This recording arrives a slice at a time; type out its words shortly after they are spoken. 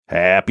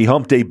Happy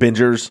Hump Day,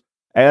 bingers.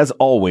 As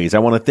always, I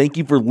want to thank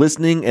you for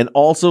listening and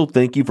also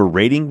thank you for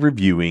rating,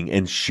 reviewing,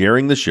 and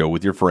sharing the show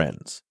with your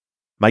friends.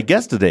 My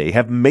guests today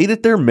have made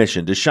it their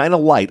mission to shine a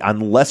light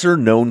on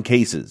lesser-known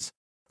cases,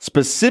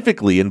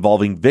 specifically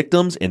involving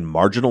victims in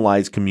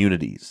marginalized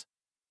communities.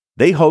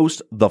 They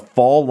host the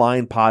Fall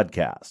Line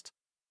Podcast.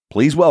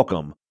 Please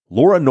welcome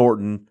Laurah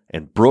Norton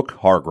and Brooke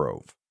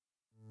Hargrove.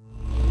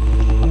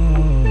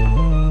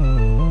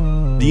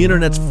 The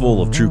internet's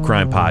full of true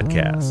crime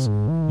podcasts.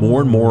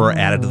 More and more are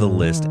added to the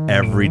list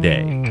every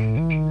day.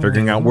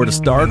 Figuring out where to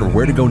start or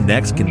where to go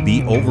next can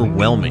be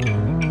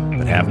overwhelming.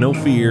 But have no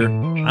fear,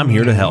 I'm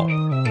here to help.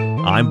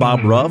 I'm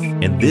Bob Ruff,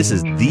 and this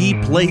is the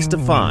place to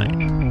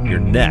find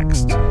your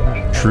next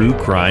true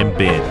crime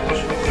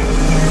binge.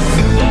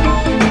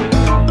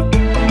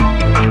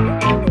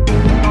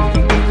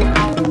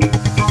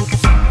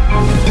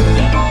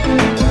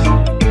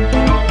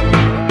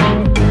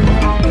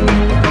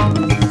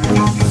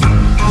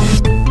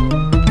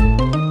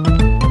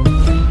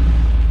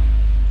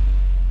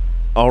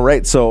 All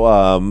right, so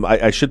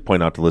I should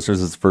point out to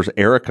listeners, this is first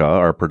Erica,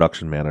 our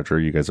production manager,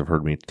 you guys have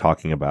heard me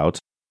talking about,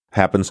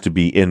 happens to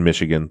be in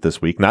Michigan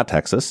this week, not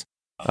Texas,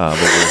 but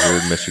we're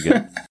here in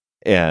Michigan.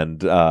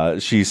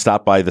 And she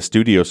stopped by the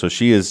studio, so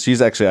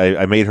she's actually,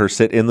 I made her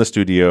sit in the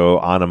studio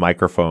on a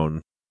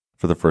microphone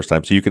for the first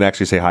time. So you can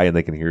actually say hi and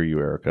they can hear you,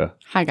 Erica.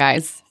 Hi,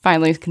 guys.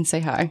 Finally can say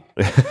hi.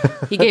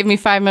 He gave me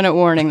 5-minute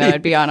warning that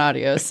I'd be on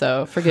audio,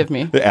 so forgive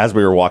me. As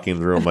we were walking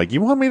in the room, like,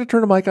 you want me to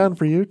turn a mic on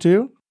for you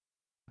too?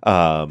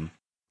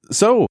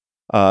 So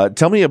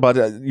tell me about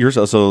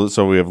yourself.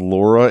 So we have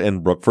Laurah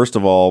and Brooke. First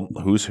of all,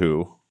 who's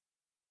who?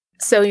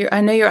 So I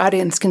know your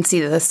audience can see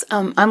this.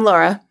 I'm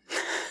Laurah.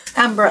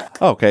 I'm Brooke.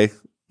 Oh, okay.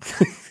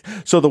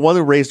 So the one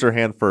who raised her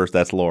hand first,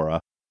 that's Laurah.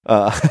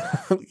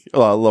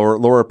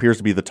 Laurah appears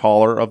to be the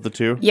taller of the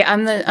two. Yeah,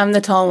 I'm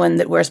the tall one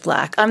that wears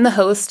black. I'm the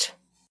host,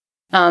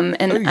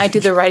 and I do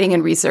the writing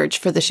and research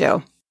for the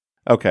show.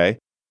 Okay,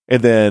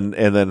 and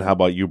then how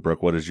about you,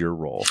 Brooke? What is your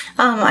role?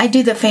 I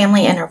do the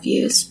family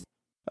interviews.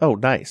 Oh,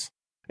 nice.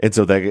 And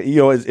so that,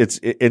 it's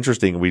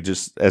interesting. We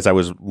just, as I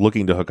was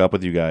looking to hook up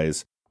with you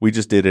guys, we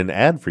just did an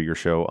ad for your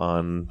show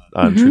on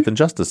Truth and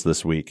Justice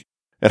this week.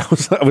 And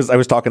I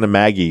was talking to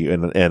Maggie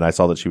and I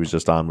saw that she was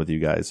just on with you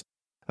guys.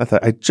 I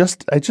thought I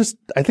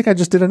think I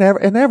just did an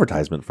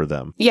advertisement for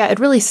them. Yeah, it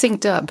really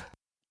synced up.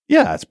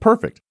 Yeah, it's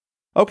perfect.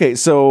 Okay,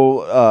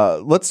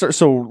 so let's start.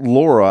 So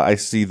Laurah, I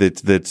see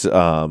that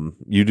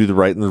you do the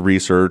writing and the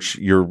research.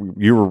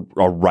 You're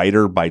a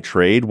writer by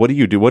trade. What do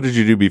you do? What did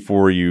you do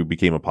before you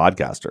became a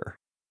podcaster?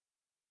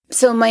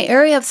 So my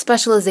area of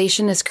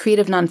specialization is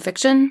creative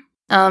nonfiction.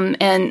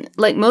 And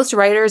like most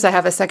writers, I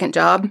have a second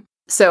job.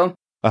 So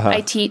I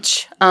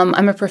teach.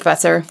 I'm a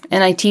professor,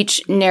 and I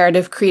teach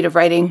narrative creative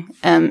writing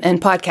and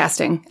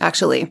podcasting,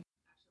 actually.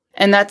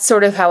 And that's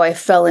sort of how I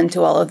fell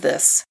into all of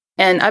this.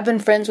 And I've been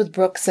friends with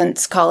Brooke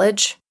since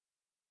college.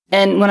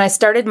 And when I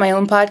started my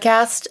own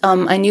podcast,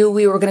 I knew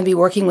we were going to be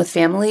working with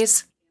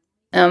families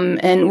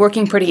and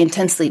working pretty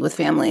intensely with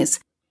families.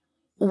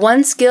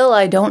 One skill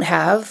I don't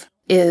have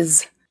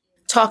is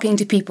talking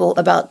to people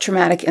about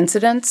traumatic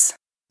incidents.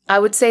 I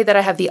would say that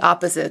I have the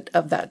opposite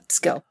of that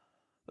skill.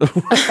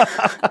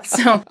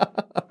 So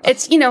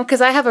it's,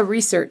 because I have a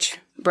research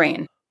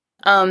brain.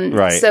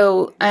 Right.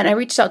 So, and I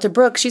reached out to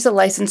Brooke. She's a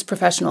licensed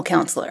professional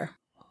counselor.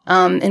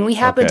 And we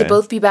happen to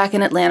both be back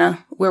in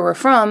Atlanta, where we're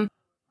from,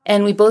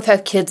 and we both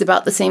have kids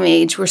about the same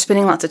age. We're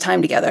spending lots of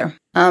time together.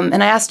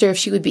 And I asked her if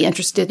she would be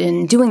interested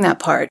in doing that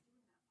part.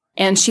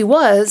 And she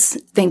was,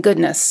 thank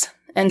goodness.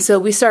 And so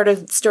we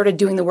started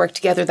doing the work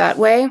together that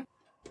way.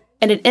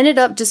 And it ended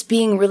up just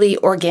being really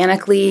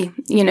organically,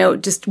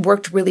 just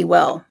worked really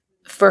well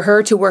for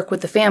her to work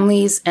with the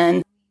families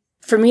and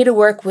for me to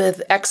work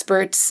with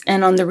experts.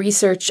 And on the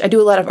research, I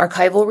do a lot of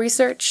archival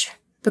research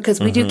because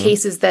we do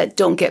cases that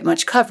don't get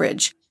much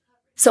coverage.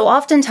 So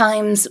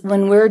oftentimes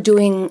when we're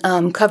doing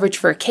coverage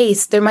for a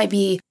case, there might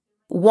be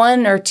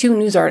 1 or 2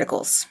 news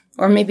articles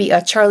or maybe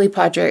a Charlie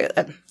Project.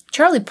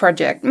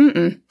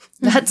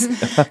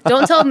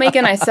 Don't tell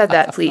Megan I said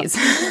that, please.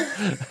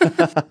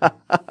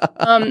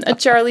 A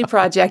Charlie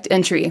Project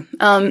entry.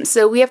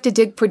 So we have to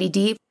dig pretty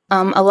deep.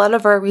 A lot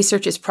of our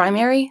research is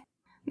primary,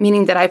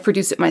 meaning that I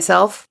produce it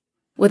myself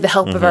with the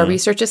help of our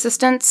research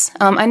assistants.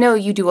 I know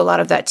you do a lot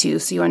of that too,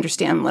 so you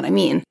understand what I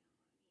mean.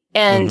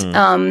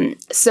 And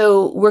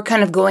so we're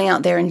kind of going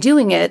out there and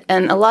doing it.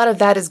 And a lot of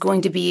that is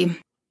going to be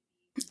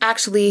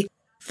actually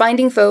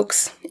finding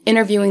folks,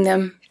 interviewing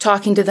them,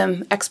 talking to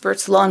them,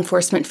 experts, law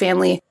enforcement,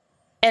 family.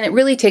 And it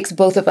really takes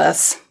both of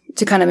us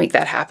to kind of make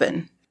that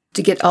happen,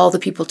 to get all the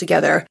people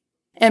together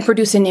and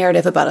produce a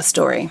narrative about a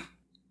story.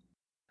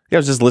 Yeah, I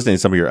was just listening to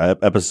some of your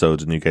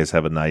episodes, and you guys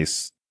have a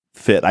nice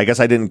fit. I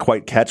guess I didn't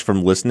quite catch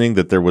from listening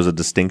that there was a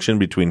distinction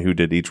between who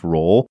did each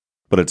role,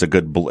 but it's a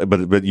good.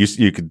 But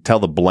you could tell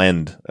the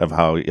blend of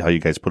how you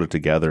guys put it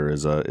together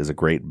is a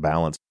great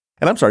balance.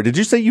 And I'm sorry, did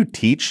you say you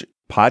teach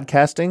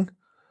podcasting?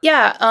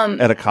 Yeah.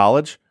 At a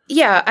college?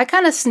 Yeah, I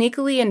kind of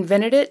sneakily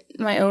invented it,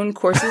 my own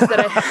courses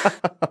that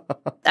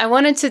I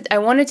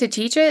wanted to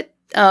teach it,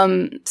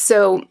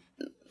 So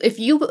if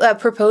you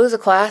propose a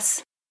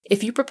class,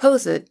 if you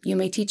propose it, you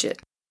may teach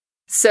it.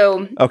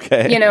 So,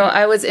 okay.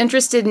 I was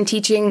interested in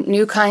teaching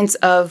new kinds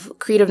of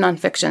creative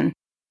nonfiction.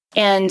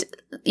 And,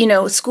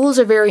 schools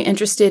are very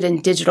interested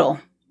in digital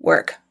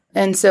work.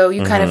 And so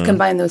you kind of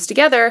combine those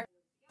together.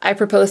 I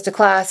proposed a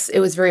class. It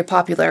was very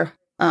popular.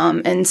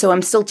 And so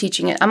I'm still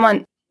teaching it. I'm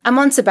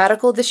on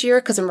sabbatical this year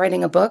because I'm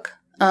writing a book.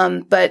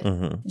 But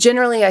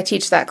generally I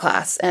teach that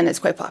class and it's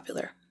quite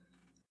popular.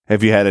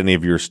 Have you had any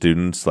of your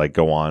students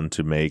go on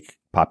to make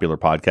popular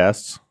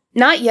podcasts?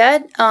 Not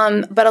yet.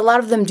 But a lot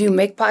of them do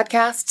make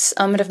podcasts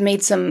and have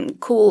made some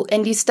cool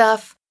indie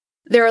stuff.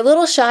 They're a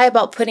little shy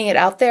about putting it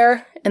out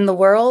there in the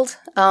world.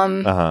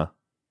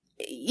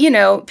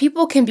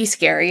 People can be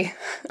scary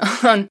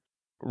on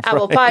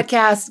Apple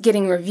Podcasts,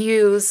 getting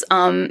reviews.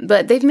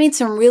 But they've made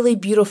some really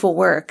beautiful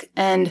work.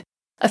 And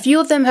a few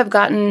of them have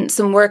gotten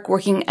some work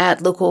working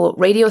at local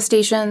radio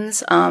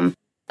stations. A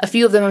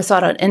few of them have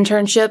sought out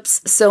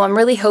internships. So I'm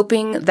really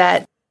hoping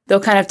that they'll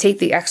kind of take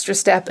the extra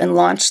step and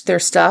launch their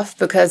stuff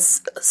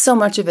because so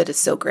much of it is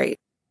so great.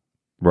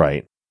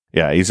 Right.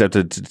 Yeah. You just have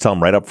to tell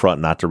them right up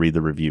front not to read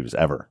the reviews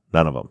ever.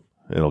 None of them.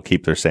 It'll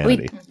keep their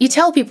sanity. You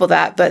tell people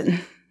that, but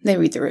they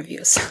read the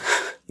reviews.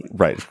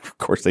 Right. Of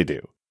course they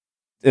do.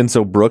 And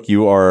so, Brooke,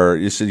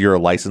 you said you're a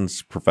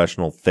licensed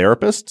professional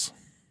therapist?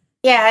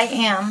 Yeah, I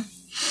am.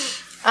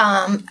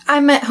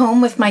 I'm at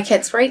home with my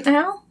kids right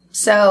now,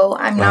 so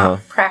I'm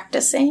not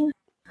practicing.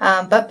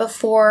 But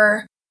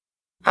before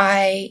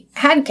I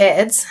had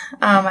kids,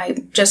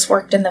 I just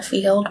worked in the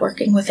field,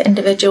 working with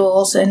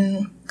individuals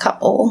and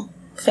couple,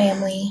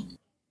 family.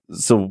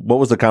 So what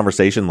was the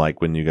conversation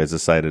like when you guys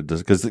decided to,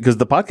 because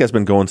the podcast's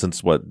been going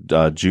since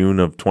June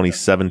of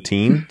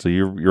 2017? So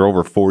you're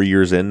over 4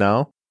 years in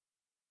now?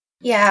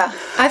 Yeah,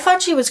 I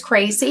thought she was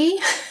crazy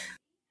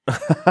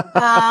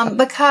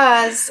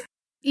because,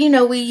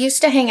 we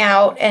used to hang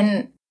out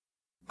and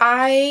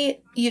I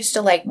used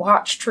to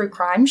watch true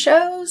crime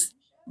shows,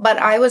 but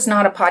I was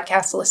not a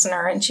podcast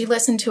listener and she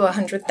listened to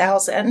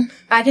 100,000.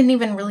 I didn't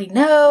even really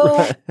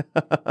know.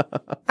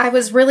 I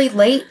was really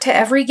late to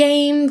every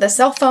game, the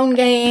cell phone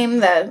game,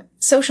 the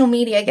social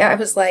media game. I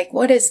was like,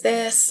 what is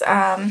this?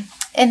 And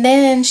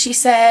then she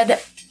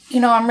said,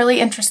 I'm really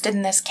interested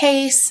in this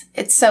case.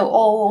 It's so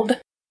old.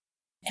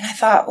 And I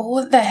thought, well,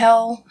 what the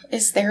hell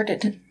is there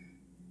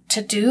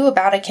to do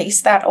about a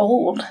case that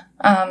old?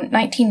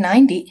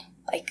 1990.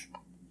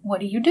 What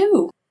do you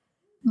do?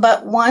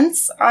 But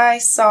once I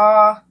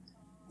saw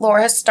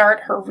Laurah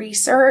start her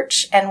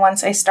research and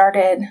once I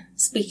started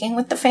speaking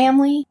with the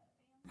family,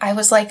 I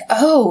was like,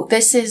 oh,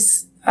 this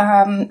is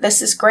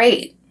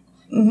great.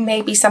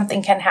 Maybe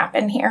something can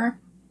happen here.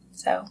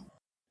 So.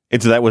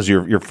 And so that was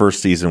your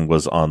first season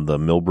was on the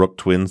Millbrook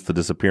twins, the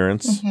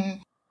disappearance?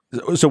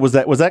 Mm-hmm. So was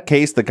that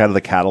case the kind of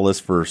the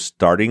catalyst for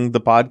starting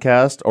the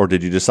podcast, or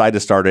did you decide to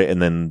start it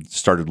and then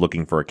started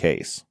looking for a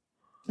case?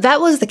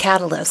 That was the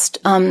catalyst.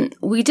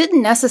 We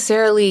didn't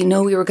necessarily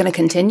know we were going to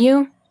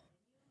continue.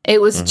 It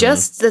was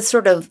just the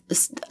sort of,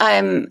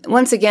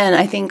 once again,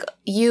 I think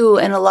you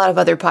and a lot of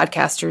other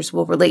podcasters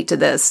will relate to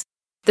this.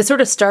 The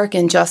sort of stark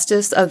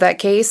injustice of that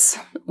case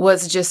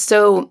was just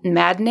so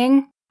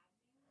maddening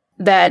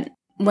that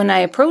when I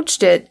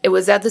approached it, it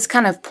was at this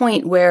kind of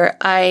point where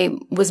I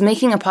was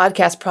making a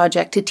podcast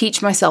project to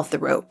teach myself the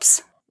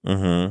ropes.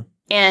 Mm-hmm.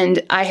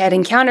 And I had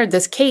encountered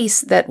this case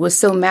that was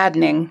so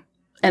maddening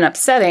and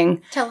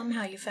upsetting. Tell them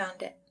how you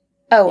found it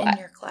in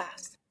your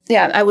class.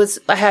 Yeah,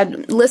 I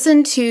had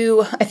listened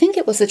to, I think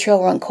it was The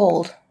Trail Run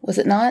Cold, was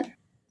it not?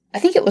 I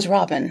think it was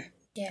Robin.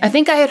 Yeah. I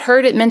think I had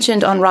heard it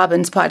mentioned on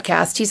Robin's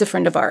podcast. He's a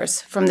friend of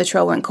ours from The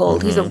Trail Run Cold.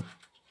 Mm-hmm. He's a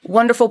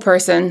wonderful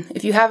person.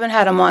 If you haven't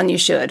had him on, you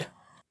should.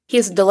 He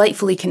is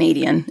delightfully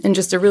Canadian and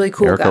just a really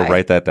cool guy.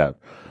 Write that down.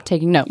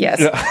 Taking notes. Yes.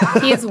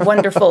 He is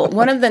wonderful.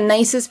 One of the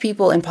nicest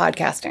people in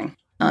podcasting.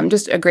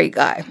 Just a great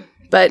guy.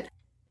 But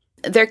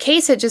their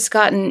case had just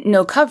gotten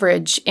no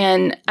coverage.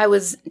 And I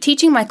was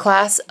teaching my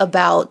class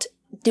about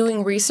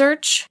doing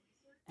research.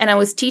 And I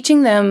was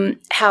teaching them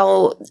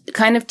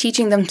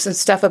teaching them some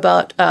stuff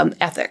about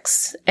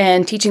ethics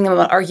and teaching them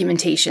about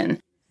argumentation.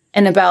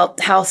 And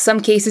about how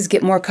some cases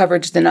get more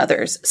coverage than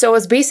others. So I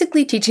was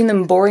basically teaching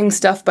them boring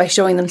stuff by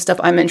showing them stuff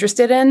I'm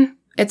interested in.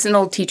 It's an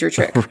old teacher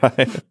trick.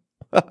 Right.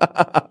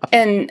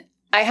 And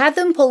I had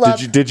them pull up.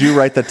 Did you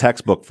write the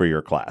textbook for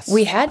your class?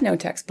 We had no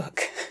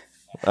textbook.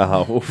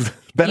 Oh,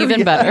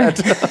 even better.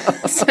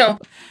 So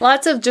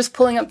lots of just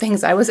pulling up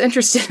things I was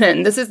interested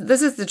in. This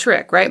is the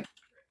trick, right?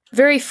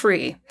 Very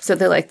free. So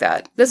they like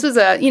that. This was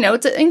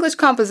it's an English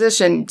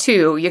composition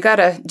too. You got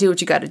to do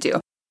what you got to do.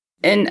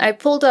 And I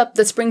pulled up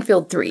the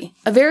Springfield 3,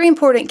 a very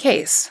important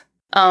case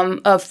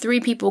of 3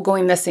 people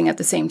going missing at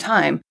the same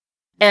time.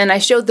 And I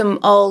showed them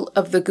all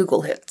of the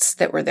Google hits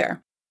that were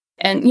there.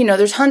 And,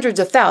 there's hundreds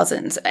of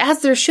thousands,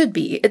 as there should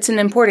be. It's an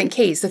important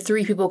case of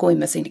 3 people going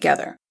missing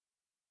together.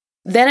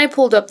 Then I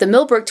pulled up the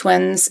Millbrook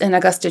twins in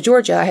Augusta,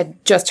 Georgia. I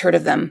had just heard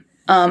of them.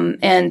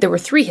 And there were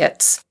 3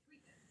 hits.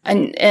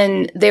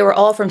 And they were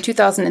all from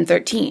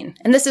 2013.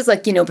 And this is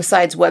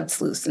besides web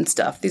sleuths and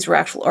stuff, these were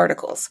actual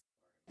articles.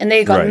 and they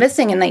had gone Right.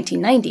 missing in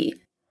 1990.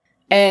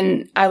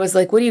 And I was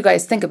like, what do you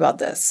guys think about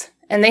this?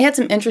 And they had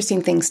some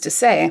interesting things to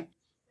say.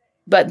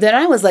 But then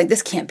I was like,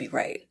 this can't be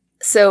right.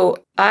 So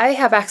I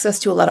have access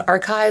to a lot of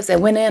archives. I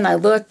went in, I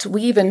looked.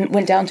 We even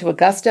went down to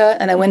Augusta,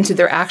 and I went to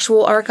their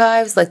actual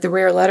archives, like the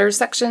rare letters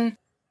section.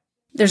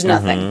 There's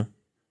nothing.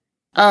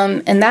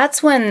 And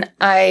that's when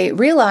I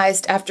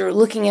realized, after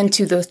looking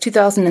into those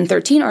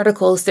 2013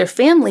 articles, their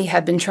family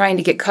had been trying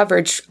to get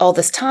coverage all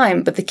this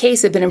time, but the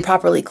case had been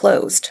improperly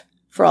closed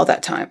for all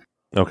that time.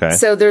 Okay.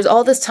 So there's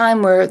all this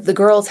time where the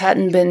girls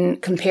hadn't been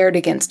compared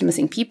against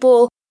missing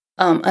people,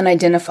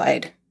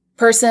 unidentified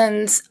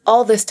persons,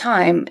 all this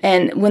time.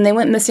 And when they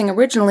went missing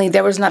originally,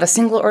 there was not a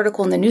single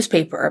article in the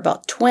newspaper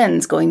about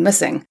twins going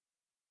missing,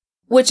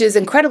 which is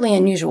incredibly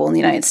unusual in the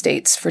United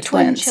States for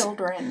twins.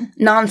 Children.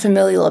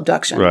 Non-familial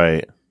abduction.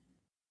 Right.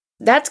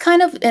 That's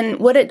kind of, and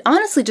what it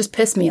honestly just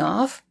pissed me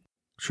off.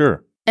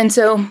 Sure. And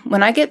so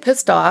when I get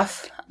pissed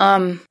off,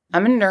 I'm a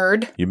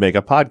nerd. You make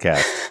a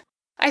podcast.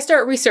 I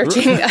start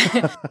researching.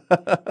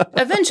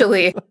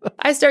 Eventually,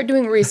 I start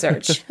doing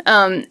research.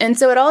 And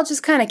so it all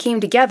just kind of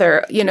came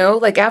together,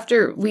 like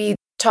after we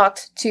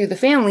talked to the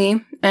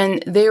family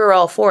and they were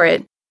all for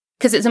it.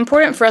 Because it's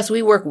important for us,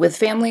 we work with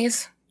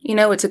families.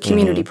 It's a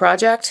community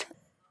project.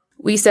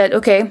 We said,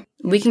 okay,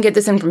 we can get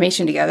this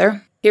information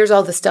together. Here's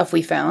all the stuff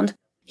we found.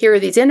 Here are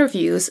these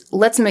interviews.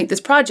 Let's make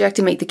this project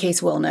and make the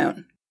case well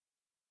known.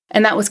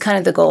 And that was kind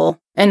of the goal.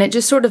 And it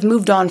just sort of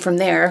moved on from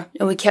there.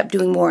 And we kept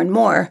doing more and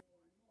more.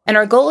 And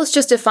our goal is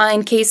just to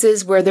find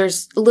cases where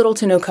there's little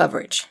to no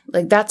coverage.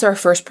 Like, that's our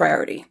first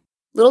priority.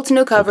 Little to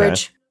no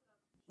coverage,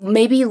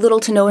 maybe little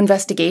to no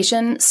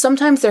investigation.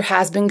 Sometimes there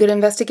has been good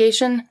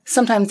investigation.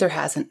 Sometimes there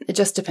hasn't. It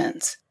just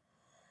depends.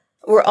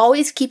 We're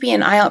always keeping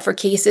an eye out for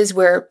cases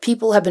where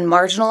people have been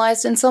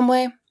marginalized in some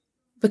way,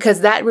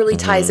 because that really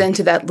ties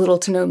into that little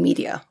to no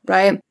media,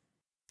 right?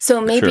 So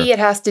maybe it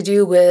has to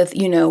do with,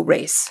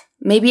 race.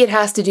 Maybe it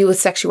has to do with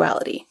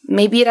sexuality.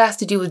 Maybe it has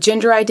to do with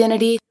gender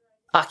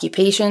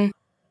occupation,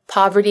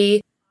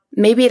 poverty.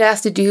 Maybe it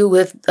has to do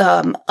with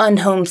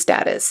unhome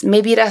status.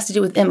 Maybe it has to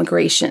do with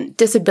immigration,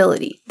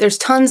 disability. There's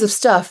tons of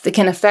stuff that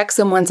can affect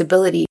someone's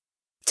ability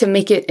to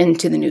make it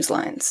into the news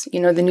lines,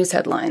 the news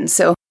headlines.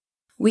 So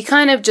we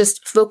kind of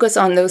just focus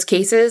on those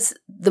cases.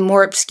 The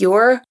more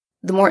obscure,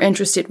 the more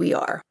interested we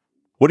are.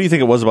 What do you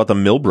think it was about the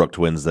Millbrook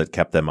twins that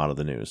kept them out of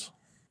the news?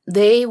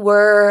 They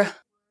were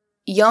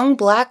young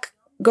Black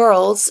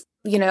girls,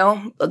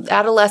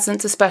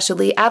 adolescents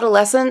especially,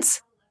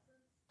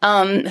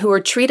 who were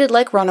treated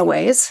like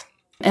runaways.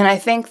 And I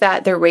think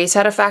that their race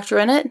had a factor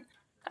in it.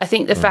 I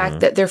think the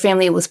fact that their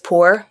family was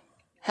poor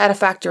had a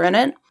factor in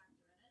it.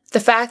 The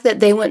fact that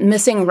they went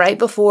missing right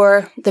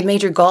before the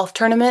major golf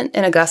tournament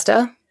in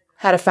Augusta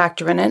had a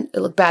factor in it. It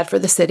looked bad for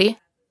the city.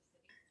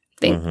 I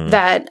think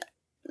that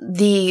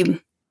the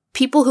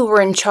people who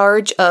were in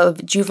charge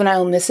of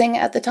juvenile missing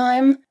at the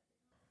time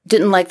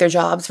didn't like their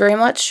jobs very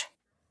much.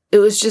 It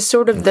was just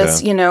sort of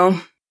this,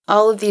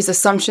 all of these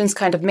assumptions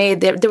kind of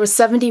made. There was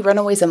 70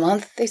 runaways a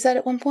month, they said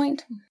at one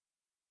point,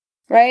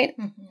 right?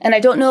 And I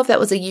don't know if that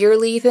was a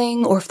yearly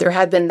thing or if there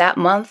had been that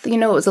month. It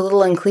was a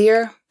little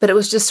unclear, but it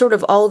was just sort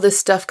of all this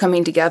stuff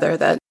coming together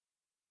that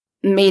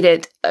made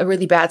it a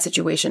really bad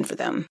situation for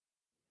them.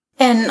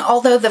 And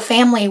although the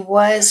family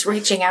was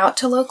reaching out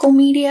to local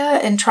media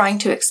and trying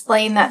to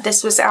explain that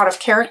this was out of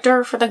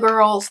character for the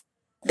girls,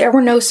 there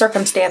were no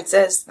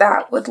circumstances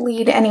that would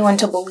lead anyone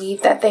to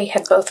believe that they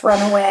had both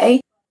run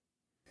away.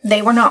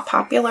 They were not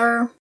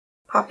popular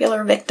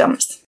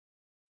victims.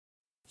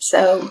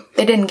 So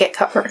they didn't get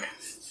covered,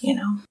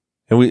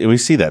 And we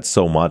see that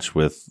so much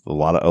with a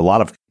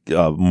lot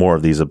of more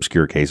of these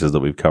obscure cases that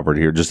we've covered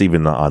here, just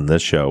even on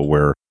this show,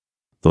 where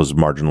those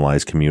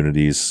marginalized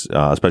communities,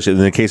 especially in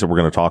the case that we're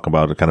going to talk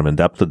about kind of in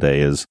depth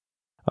today,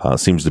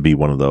 seems to be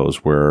one of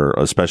those where,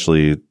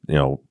 especially,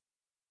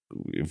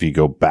 if you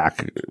go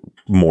back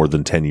more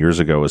than 10 years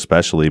ago,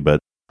 especially, but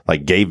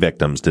like gay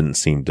victims didn't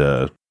seem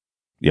to,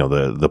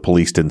 the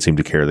police didn't seem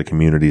to care. The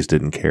communities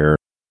didn't care.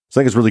 So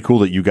I think it's really cool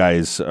that you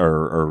guys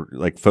are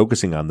like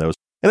focusing on those.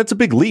 And it's a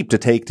big leap to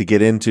take to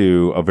get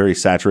into a very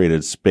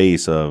saturated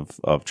space of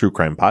true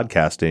crime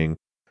podcasting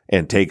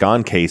and take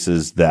on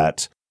cases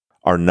that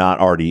are not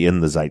already in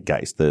the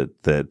zeitgeist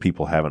that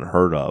people haven't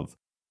heard of.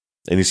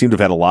 And you seem to have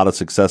had a lot of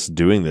success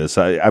doing this.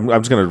 I'm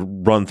just going to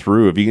run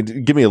through. If you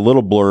can give me a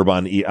little blurb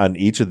on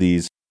each of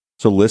these,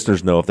 so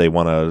listeners know if they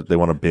want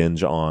to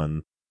binge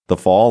on the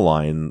fall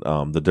line,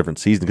 the different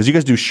seasons, because you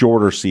guys do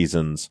shorter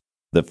seasons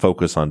that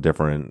focus on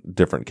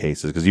different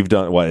cases. Because you've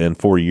done in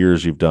 4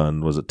 years you've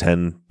done, was it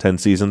 10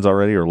 seasons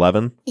already or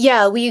 11?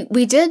 Yeah, we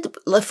did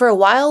for a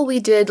while.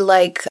 We did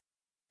like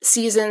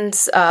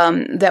seasons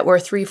that were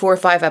 3, 4,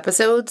 5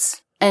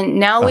 episodes. And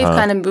now we've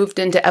kind of moved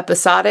into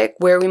episodic,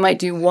 where we might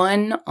do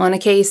 1 on a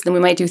case, then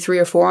we might do 3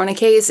 or 4 on a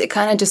case. It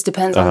kind of just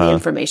depends on the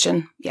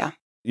information. Yeah.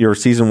 Your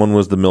season 1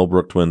 was the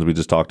Millbrook twins we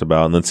just talked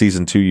about. And then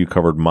season 2, you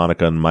covered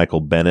Monica and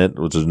Michael Bennett,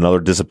 which is another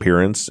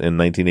disappearance in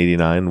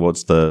 1989.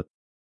 What's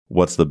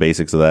the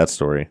basics of that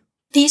story?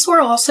 These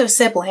were also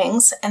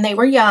siblings, and they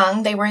were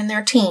young. They were in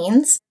their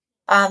teens.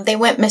 They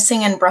went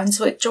missing in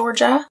Brunswick,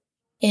 Georgia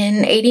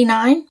in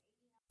 89.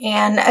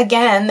 And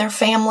again, their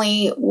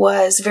family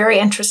was very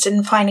interested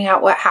in finding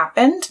out what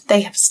happened.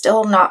 They have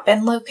still not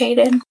been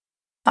located.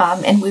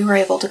 And we were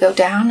able to go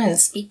down and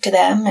speak to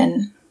them,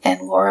 and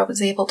Laurah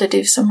was able to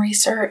do some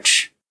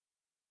research.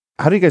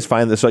 How do you guys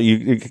find this? So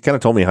you kind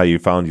of told me how you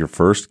found your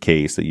first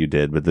case that you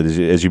did, but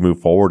as you move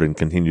forward and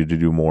continue to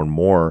do more and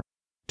more,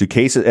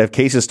 have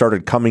cases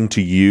started coming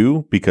to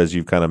you because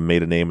you've kind of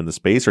made a name in the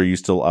space, or are you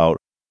still out?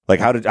 Like,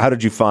 how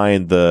did you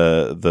find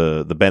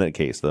the Bennett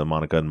case, the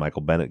Monica and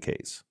Michael Bennett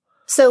case?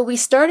 So we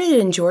started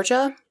in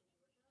Georgia,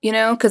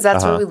 because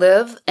that's where we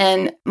live.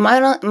 And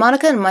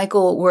Monica and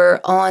Michael were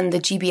on the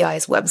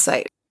GBI's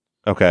website.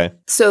 Okay.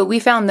 So we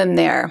found them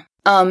there.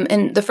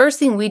 And the first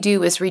thing we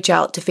do is reach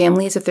out to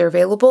families if they're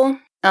available.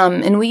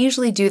 And we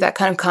usually do that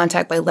kind of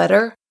contact by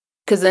letter,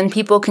 because then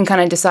people can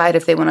kind of decide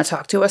if they want to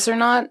talk to us or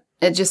not.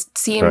 It just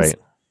seems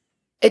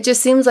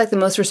like the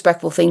most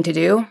respectful thing to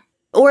do.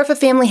 Or if a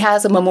family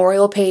has a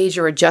memorial page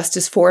or a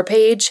Justice For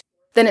page,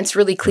 then it's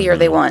really clear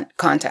they want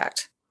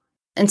contact.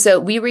 And so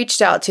we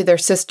reached out to their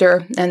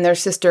sister, and their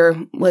sister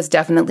was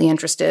definitely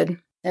interested,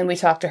 and we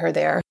talked to her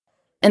there.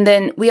 And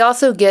then we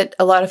also get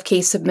a lot of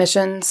case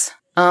submissions.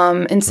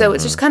 And so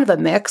it's just kind of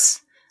a mix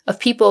of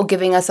people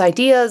giving us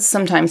ideas,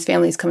 sometimes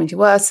families coming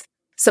to us,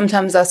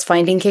 sometimes us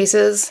finding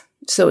cases.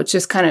 So it's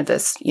just kind of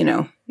this,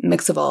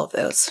 mix of all of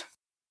those.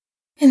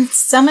 And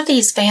some of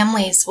these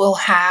families will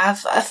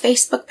have a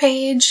Facebook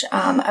page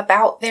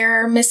about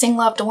their missing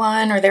loved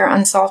one or their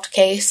unsolved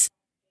case.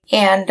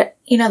 And,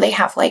 they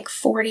have like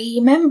 40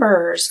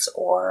 members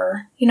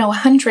or,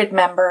 100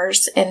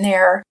 members in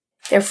their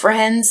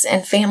friends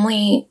and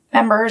family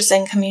members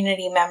and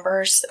community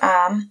members.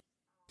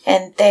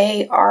 And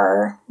they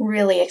are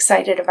really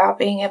excited about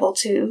being able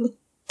to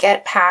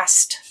get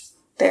past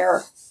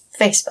their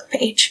Facebook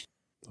page.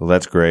 Well,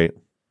 that's great.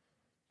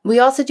 We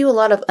also do a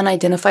lot of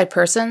unidentified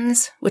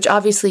persons, which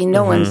obviously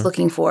no one's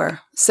looking for.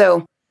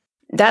 So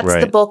that's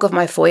the bulk of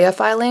my FOIA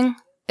filing.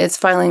 It's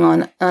filing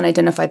on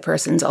unidentified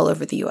persons all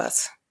over the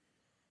U.S.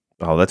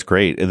 Oh, that's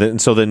great. And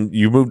then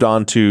you moved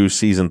on to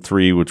season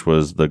 3, which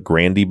was the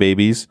Grandy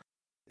babies.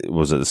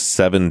 Was it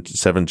seven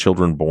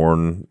children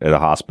born at a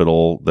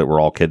hospital that were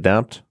all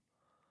kidnapped?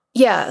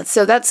 Yeah,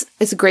 so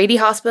it's Grady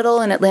Hospital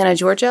in Atlanta,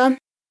 Georgia.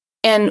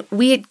 And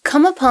we had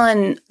come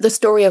upon the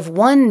story of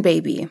one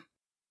baby.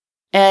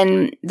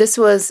 And this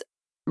was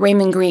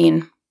Raymond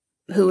Green,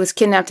 who was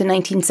kidnapped in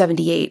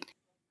 1978.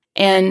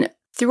 And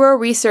through our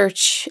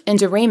research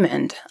into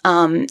Raymond,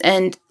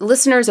 and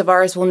listeners of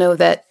ours will know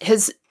that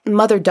his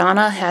mother,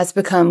 Donna, has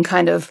become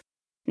kind of,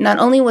 not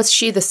only was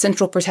she the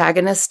central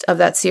protagonist of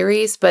that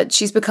series, but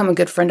she's become a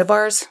good friend of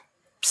ours.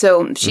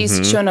 So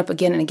she's shown up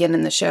again and again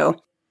in the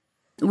show.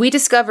 We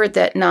discovered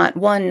that not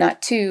 1,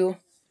 not 2,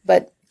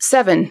 but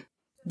 7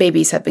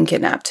 babies have been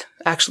kidnapped,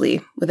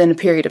 actually, within a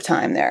period of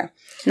time there,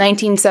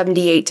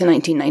 1978 to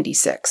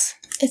 1996.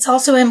 It's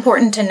also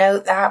important to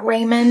note that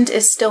Raymond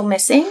is still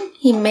missing.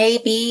 He may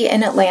be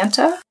in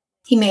Atlanta.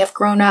 He may have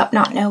grown up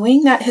not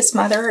knowing that his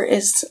mother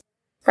is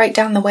right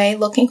down the way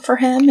looking for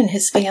him and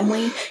his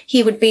family.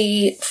 He would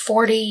be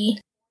 40.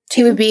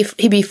 He'd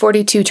be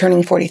 42,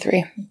 turning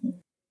 43.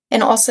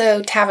 And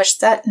also Tavish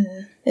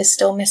Sutton is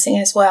still missing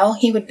as well.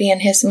 He would be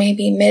in his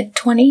maybe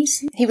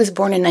mid-20s. He was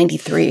born in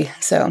 93,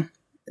 so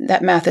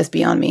that math is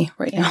beyond me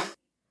right now.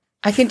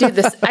 I can do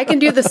this. I can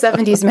do the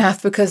 70s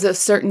math because of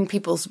certain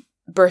people's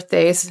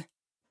birthdays.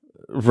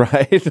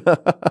 Right.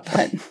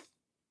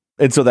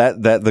 And so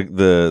that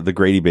the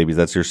Grady babies,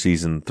 that's your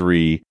season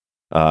 3.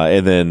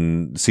 And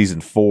then season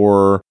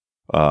 4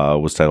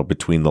 was titled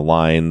Between the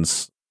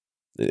Lines.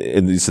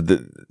 And he said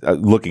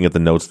that, looking at the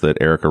notes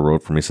that Erica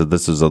wrote for me, said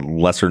this is a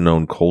lesser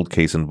known cold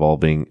case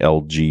involving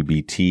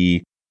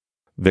LGBT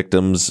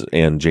victims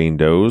and Jane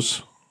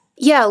Does.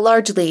 Yeah,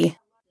 largely.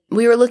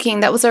 We were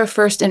looking, that was our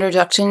first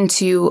introduction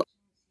to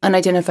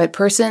unidentified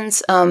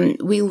persons.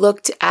 We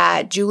looked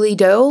at Julie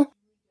Doe,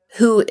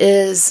 who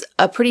is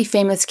a pretty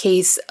famous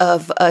case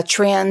of a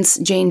trans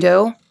Jane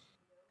Doe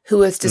who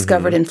was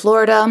discovered in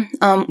Florida.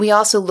 We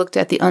also looked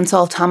at the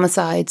unsolved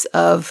homicides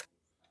of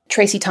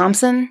Tracy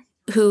Thompson,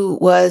 who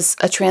was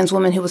a trans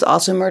woman who was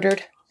also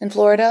murdered in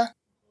Florida.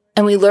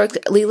 And we looked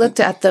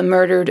at the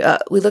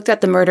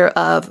murder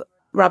of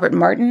Robert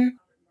Martin,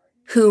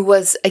 who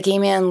was a gay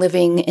man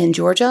living in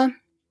Georgia.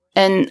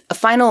 And a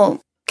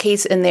final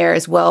case in there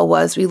as well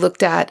was we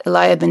looked at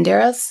Elia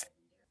Banderas.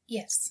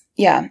 Yes.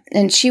 Yeah,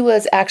 and she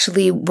was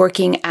actually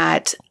working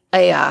at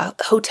a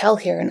hotel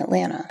here in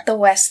Atlanta. The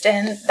West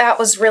End. That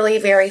was really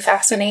very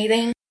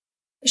fascinating.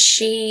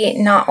 She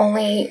not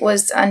only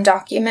was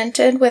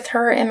undocumented with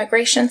her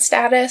immigration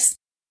status,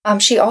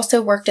 she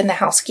also worked in the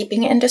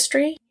housekeeping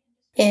industry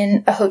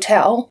in a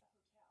hotel.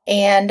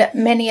 And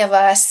many of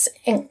us,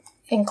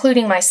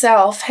 including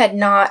myself, had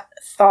not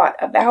thought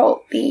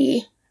about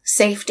the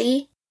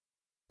safety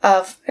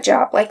of a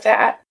job like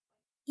that.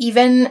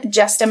 Even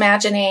just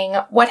imagining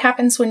what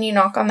happens when you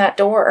knock on that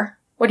door.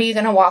 What are you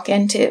going to walk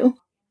into?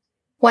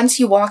 Once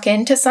you walk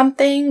into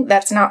something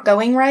that's not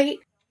going right,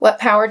 what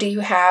power do you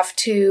have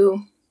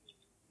to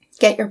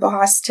get your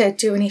boss to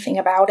do anything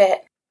about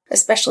it,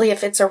 especially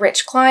if it's a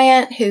rich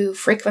client who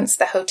frequents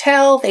the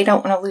hotel. They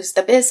don't want to lose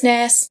the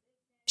business.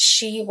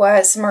 She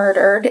was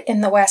murdered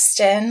in the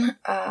Westin.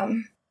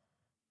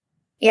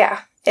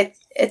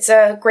 It's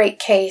a great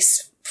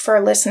case for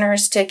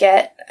listeners to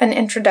get an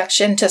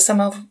introduction to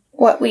some of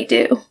what we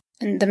do.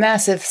 And the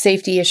massive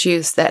safety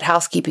issues that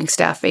housekeeping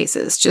staff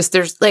faces. Just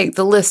the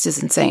list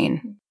is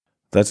insane.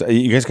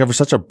 You guys cover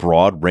such a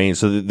broad range.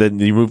 So then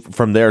you move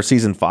from there.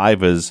 Season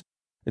 5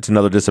 it's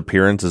another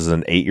disappearance. This is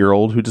an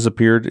 8-year-old who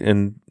disappeared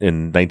in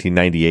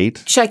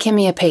 1998.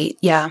 Shikemia Pate,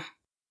 yeah.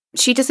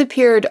 She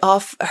disappeared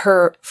off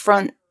her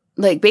front,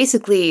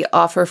 basically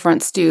off her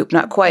front stoop,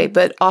 not quite,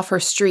 but off her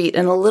street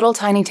in a little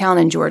tiny town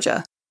in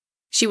Georgia.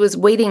 She was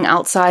waiting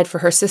outside for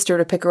her sister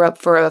to pick her up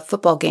for a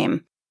football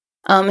game.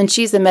 And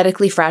she's a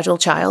medically fragile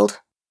child,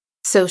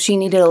 so she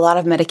needed a lot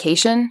of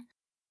medication.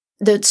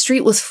 The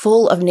street was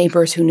full of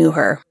neighbors who knew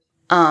her.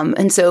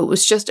 And so it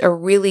was just a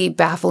really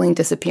baffling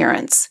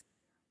disappearance.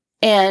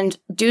 And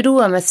due to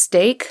a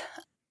mistake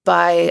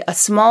by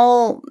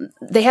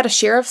they had a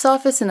sheriff's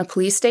office and a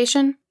police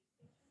station.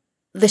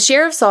 The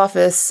sheriff's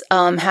office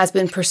has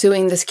been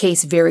pursuing this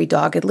case very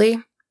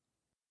doggedly.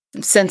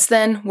 Since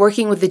then,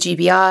 working with the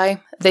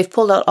GBI, they've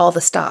pulled out all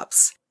the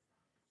stops.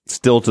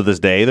 Still to this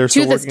day, they're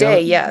still working on it? To this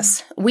day,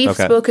 yes. We've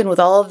spoken with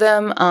all of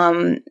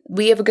them.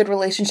 We have a good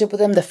relationship with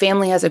them. The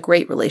family has a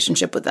great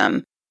relationship with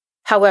them.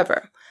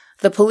 However,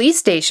 the police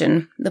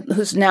station,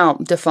 who's now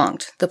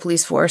defunct, the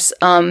police force,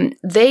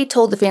 they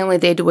told the family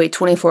they had to wait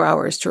 24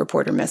 hours to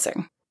report her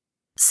missing.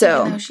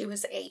 So, even though she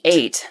was 8.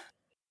 8.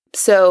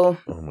 So,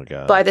 oh my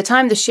God. By the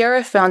time the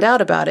sheriff found out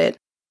about it,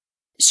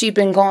 she'd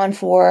been gone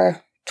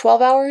for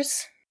 12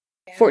 hours,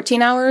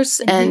 14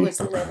 hours. And he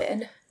was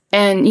livid.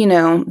 And,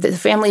 the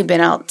family had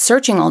been out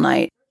searching all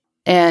night,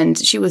 and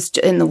she was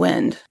in the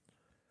wind.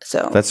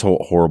 So that's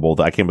horrible.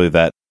 I can't believe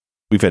that.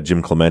 We've had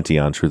Jim Clemente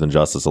on Truth and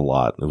Justice a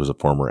lot. It was a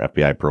former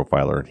FBI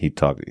profiler,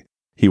 and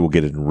he will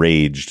get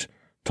enraged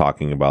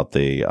talking about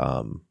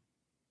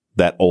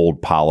that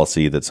old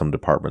policy that some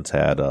departments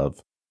had of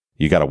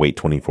you got to wait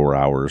 24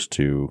 hours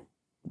to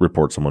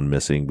report someone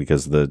missing,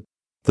 because the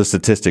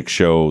statistics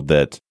show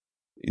that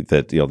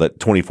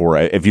 24,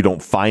 if you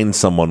don't find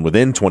someone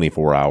within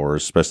 24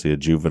 hours, especially a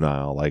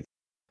juvenile,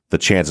 the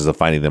chances of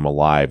finding them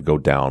alive go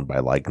down by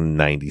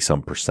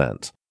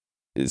 90-some%.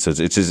 So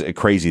it's just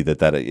crazy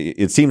that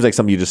it seems like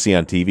something you just see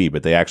on TV,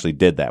 but they actually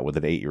did that with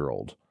an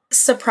 8-year-old.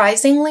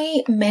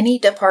 Surprisingly, many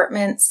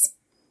departments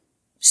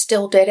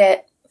still did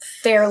it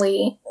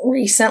fairly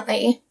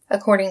recently,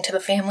 according to the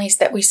families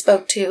that we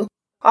spoke to,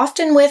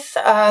 often with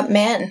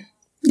men.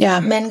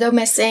 Yeah. Men go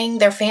missing.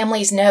 Their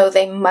families know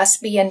they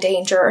must be in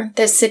danger.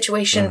 This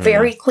situation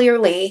very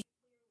clearly,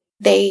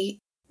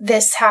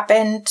 this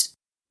happened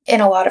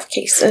in a lot of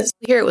cases.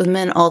 We hear it with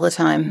men all the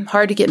time.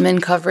 Hard to get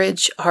men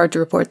coverage, hard to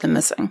report them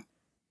missing.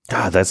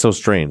 God, that's so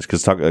strange,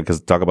 because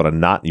talk about a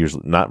not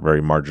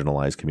very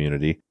marginalized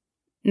community.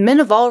 Men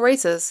of all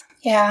races.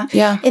 Yeah.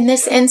 Yeah. In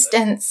this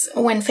instance,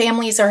 when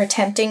families are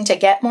attempting to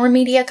get more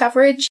media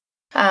coverage,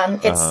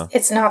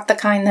 it's not the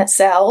kind that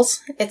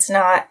sells. It's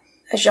not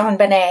a Jean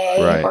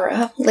Benet or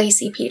a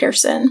Lacey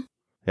Peterson.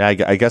 Yeah,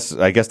 I guess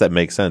that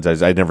makes sense.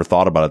 I never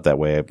thought about it that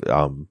way.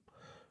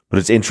 But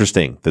it's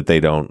interesting that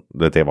they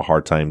have a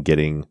hard time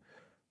getting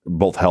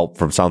both help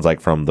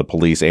from the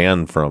police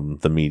and from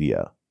the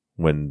media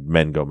when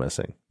men go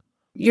missing.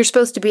 You're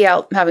supposed to be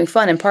out having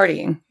fun and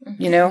partying.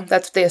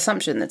 That's the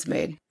assumption that's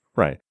made.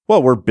 Right.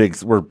 Well, we're big,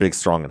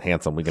 strong, and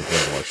handsome. We can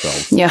handle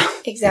ourselves. Yeah,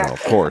 exactly.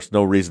 Of course,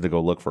 no reason to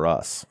go look for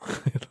us.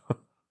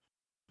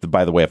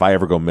 By the way, if I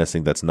ever go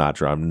missing, that's not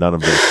true. I'm none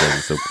of those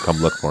things, so come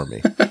look for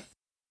me.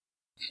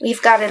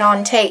 We've got it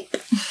on tape.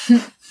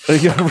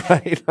 Yeah,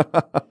 right.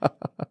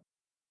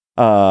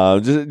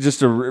 I'm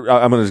just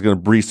going to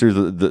breeze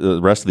through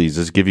the rest of these,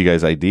 just give you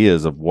guys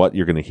ideas of what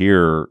you're going to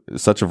hear.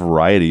 Such a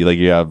variety. Like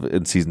you have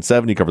in season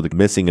 7, you cover the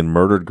missing and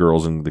murdered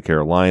girls in the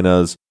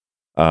Carolinas.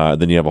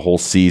 Then you have a whole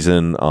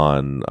season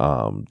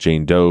on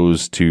Jane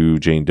Doe's 2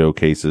 Jane Doe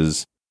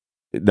cases.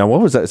 Now,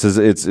 what was that? It says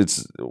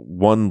it's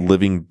one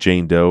living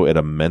Jane Doe at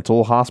a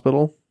mental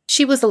hospital.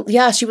 She was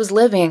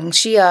living.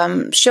 She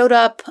showed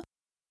up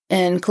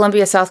in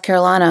Columbia, South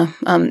Carolina.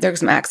 There's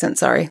some accent,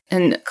 sorry.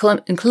 In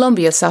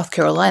Columbia, South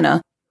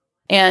Carolina.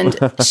 And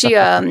she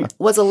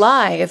was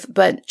alive,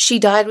 but she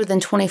died within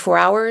 24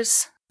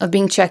 hours of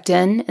being checked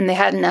in, and they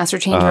hadn't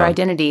ascertained her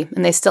identity,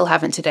 and they still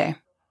haven't today.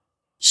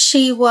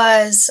 She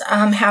was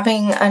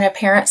having an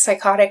apparent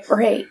psychotic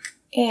break,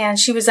 and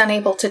she was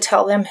unable to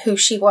tell them who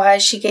she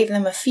was. She gave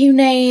them a few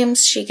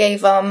names. She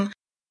gave them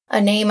a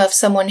name of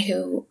someone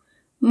who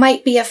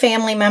might be a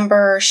family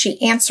member.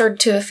 She answered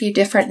to a few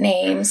different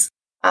names.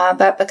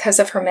 But because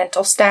of her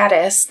mental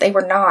status, they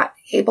were not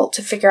able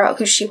to figure out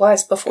who she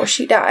was before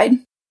she died.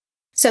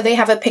 So they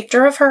have a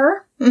picture of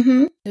her.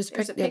 Mm-hmm. There's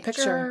a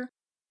picture.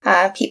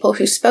 People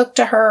who spoke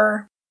to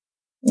her.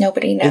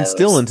 Nobody knows.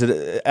 And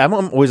still, I'm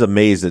always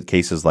amazed at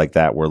cases like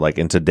that where, like,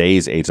 in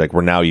today's age, like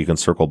where now you can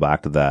circle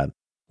back to that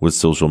with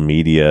social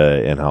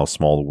media and how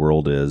small the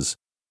world is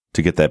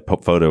to get that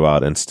photo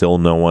out, and still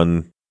no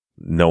one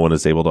no one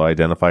is able to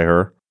identify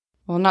her.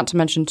 Well, not to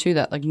mention, too,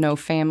 that like no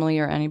family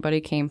or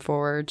anybody came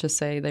forward to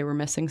say they were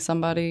missing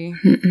somebody.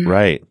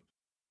 Right.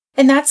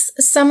 And that's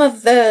some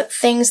of the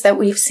things that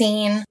we've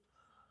seen.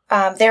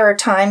 There are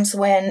times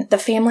when the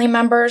family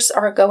members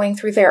are going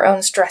through their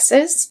own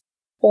stresses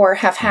or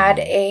have had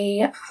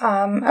a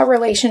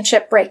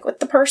relationship break with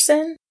the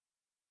person.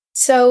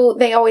 So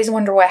they always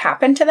wonder what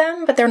happened to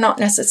them, but they're not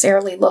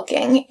necessarily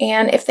looking.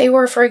 And if they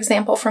were, for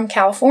example, from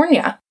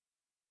California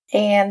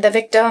and the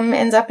victim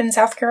ends up in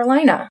South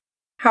Carolina,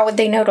 how would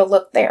they know to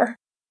look there?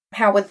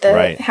 How would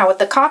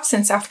the cops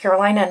in South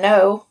Carolina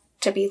know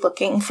to be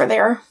looking for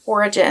their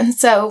origin?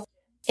 So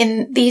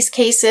in these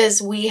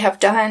cases, we have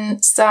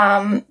done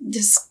some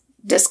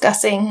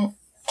discussing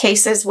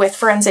cases with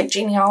forensic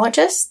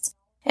genealogists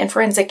and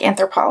forensic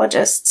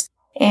anthropologists.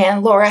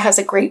 And Laurah has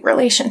a great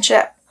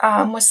relationship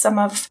with some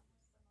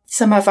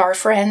of our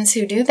friends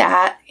who do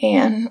that.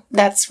 And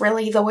that's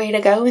really the way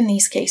to go in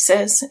these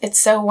cases. It's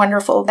so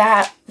wonderful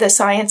that the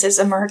science is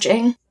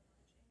emerging.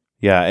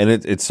 Yeah, and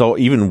it's so,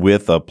 even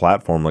with a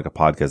platform like a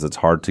podcast, it's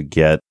hard to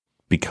get,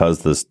 because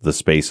the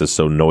space is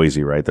so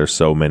noisy, right? There's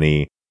so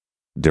many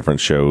different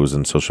shows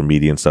and social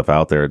media and stuff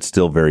out there. It's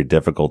still very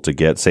difficult to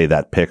get, say,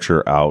 that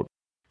picture out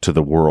to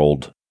the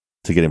world,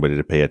 to get anybody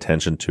to pay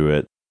attention to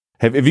it.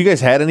 Have you guys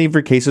had any of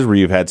your cases where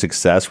you've had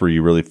success, where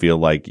you really feel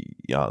like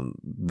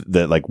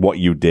that, like, what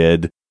you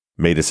did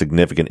made a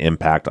significant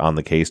impact on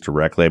the case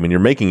directly? I mean, you're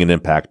making an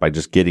impact by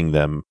just getting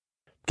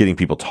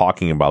people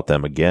talking about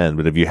them again.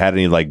 But have you had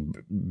any like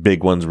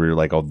big ones where you're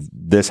like, oh,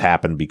 this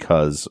happened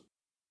because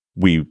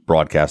we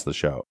broadcast the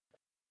show?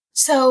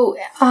 So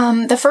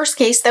the first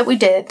case that we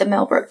did, the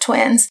Millbrook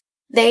twins,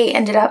 they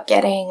ended up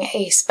getting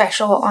a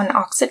special on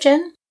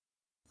oxygen.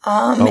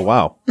 Oh,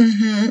 wow.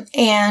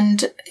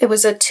 And it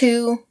was a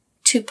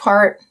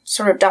two-part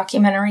sort of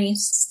documentary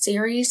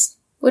series.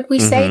 Would we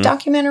say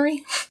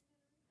documentary?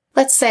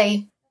 Let's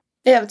say.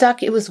 Yeah,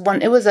 it was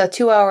a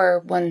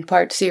 2-hour,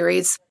 1-part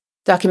series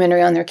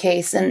documentary on their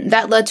case, and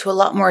that led to a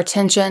lot more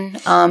attention.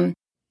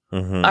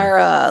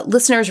 Our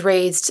listeners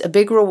raised a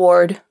big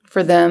reward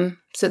for them,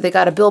 so they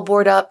got a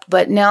billboard up.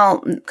 But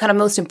now, kind of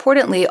most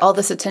importantly, all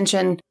this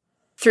attention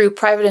through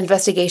private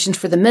investigations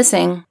for the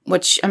missing,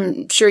 which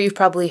I'm sure you've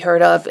probably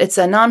heard of. It's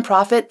a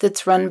nonprofit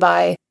that's run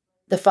by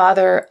the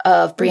father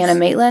of Brianna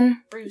Maitland,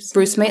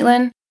 Bruce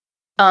Maitland,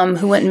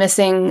 who went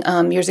missing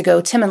years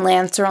ago. Tim and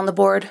Lance are on the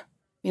board.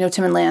 You know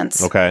Tim and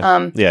Lance. Okay.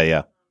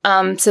 Yeah.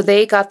 So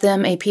they got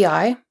them a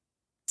PI.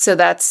 So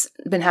that's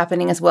been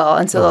happening as well.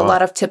 And so a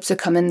lot of tips have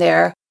come in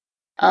there.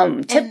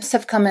 Tips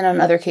have come in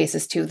on other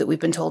cases, too, that we've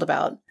been told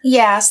about.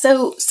 Yeah.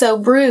 So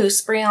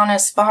Bruce,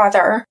 Brianna's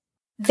father,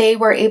 they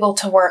were able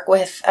to work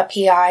with a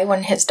PI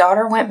when his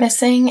daughter went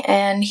missing.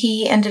 And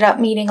he ended up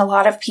meeting a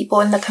lot of people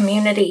in the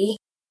community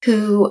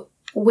who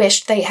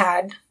wished they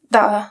had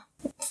the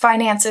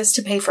finances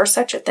to pay for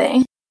such a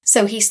thing.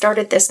 So he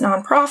started this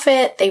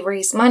nonprofit. They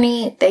raise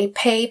money. They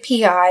pay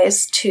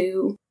PIs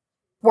to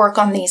work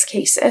on these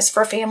cases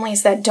for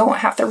families that don't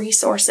have the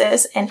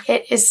resources. And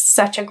it is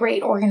such a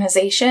great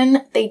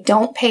organization. They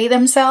don't pay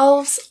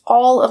themselves.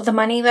 All of the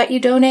money that you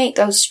donate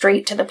goes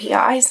straight to the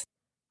PIs.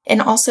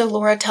 And also,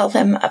 Laurah, tell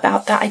them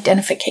about the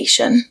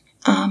identification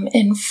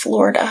in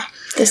Florida,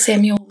 the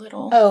Samuel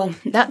Little. Oh,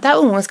 that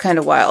one was kind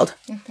of wild.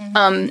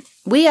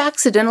 We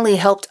accidentally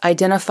helped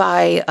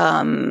identify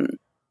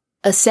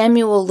a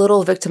Samuel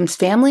Little victim's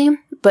family,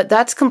 but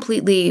that's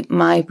completely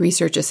my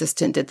research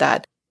assistant did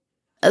that.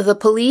 The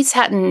police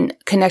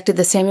hadn't connected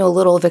the Samuel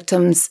Little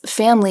victim's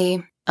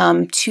family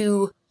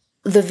to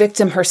the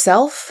victim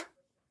herself.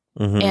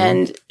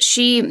 And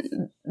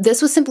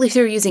this was simply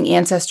through using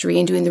Ancestry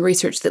and doing the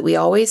research that we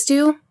always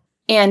do.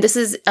 And this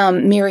is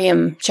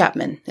Miriam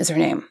Chapman is her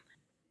name.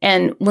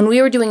 And when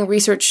we were doing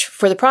research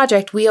for the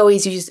project, we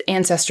always use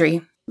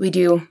Ancestry. We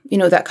do,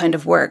 that kind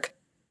of work.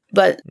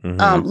 But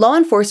law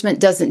enforcement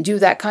doesn't do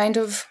that kind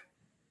of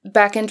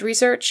back-end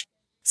research.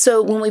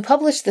 So when we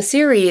published the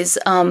series,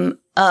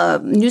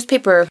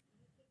 newspaper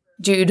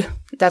dude,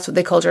 that's what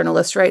they call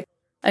journalists, right?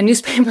 A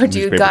newspaper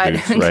dude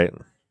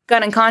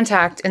got in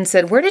contact and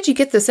said, "Where did you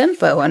get this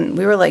info?" And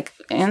we were like,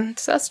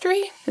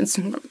 "Ancestry? It's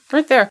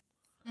right there."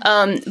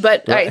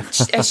 But I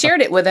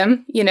shared it with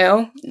him,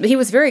 He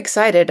was very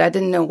excited. I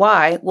didn't know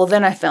why. Well,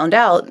 then I found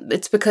out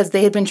it's because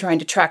they had been trying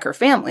to track her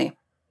family.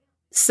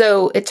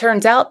 So it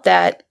turns out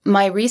that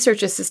my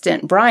research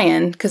assistant,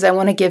 Brian, because I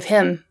want to give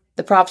him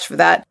the props for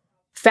that,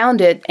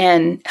 found it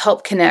and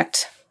helped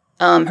connect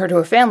her to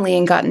her family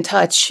and got in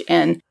touch.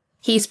 And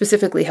he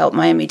specifically helped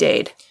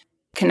Miami-Dade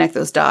connect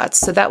those dots.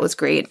 So that was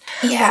great.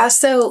 Yeah.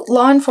 So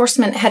law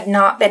enforcement had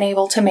not been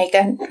able to make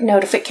a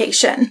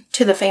notification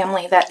to the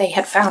family that they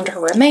had found her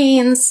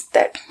remains,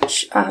 that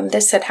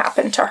this had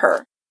happened to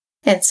her.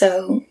 And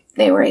so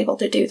they were able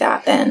to do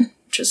that then,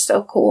 which is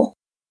so cool.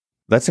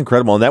 That's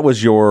incredible. And that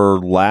was your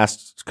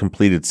last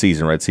completed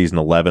season, right? Season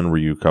 11, where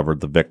you covered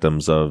the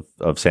victims of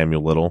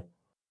Samuel Little.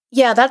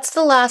 Yeah, that's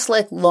the last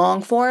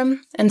long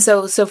form. And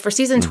so for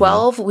season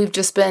 12, we've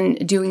just been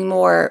doing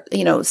more,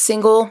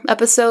 single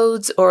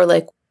episodes or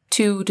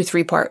 2 to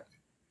 3 part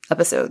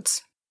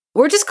episodes.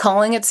 We're just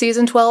calling it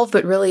season 12,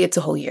 but really it's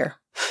a whole year.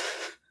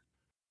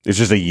 It's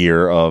just a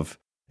year of...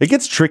 It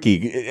gets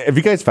tricky. Have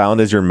you guys found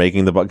as you're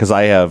making the... Because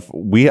I have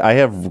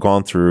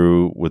gone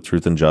through with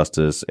Truth and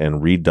Justice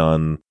and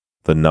redone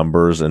the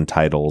numbers and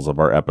titles of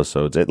our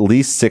episodes at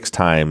least 6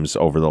 times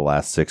over the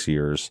last 6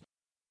 years.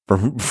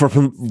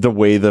 From the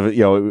way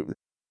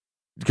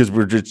because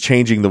we're just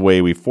changing the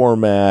way we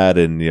format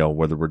and,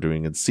 whether we're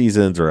doing it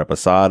seasons or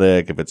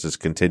episodic, if it's just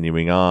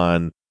continuing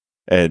on.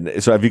 And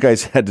so have you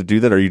guys had to do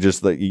that? Or you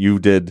just like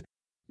you've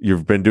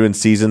been doing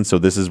seasons, so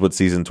this is what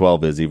season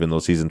 12 is, even though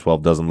season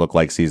 12 doesn't look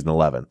like season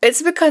 11.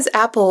 It's because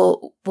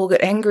Apple will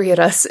get angry at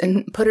us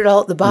and put it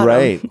all at the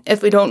bottom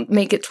if we don't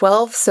make it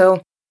 12.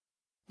 So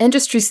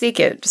industry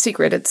secret,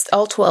 it's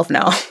all 12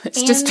 now.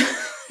 It's just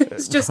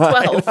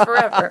 12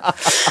 forever.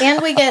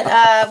 And we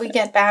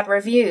get bad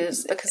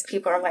reviews because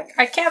people are like,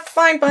 I can't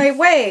find my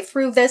way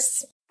through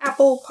this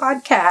Apple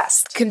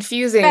podcast.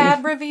 Confusing.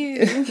 Bad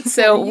reviews.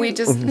 So we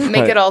just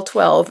make it all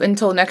 12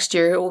 until next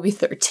year it will be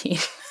 13.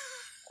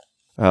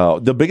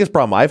 The biggest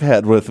problem I've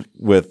had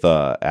with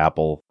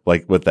Apple,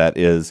 like with that,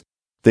 is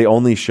they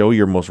only show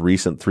your most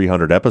recent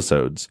 300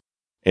 episodes.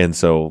 And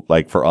so,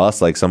 like, for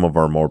us, like, some of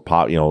our more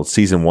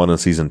season 1 and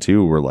season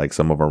 2 were like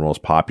some of our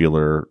most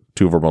popular,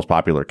 2 of our most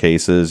popular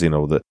cases,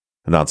 the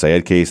Anand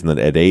Syed case and then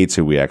Ed Yates,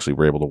 who we actually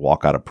were able to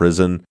walk out of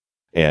prison.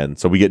 And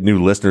so we get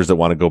new listeners that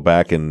want to go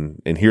back and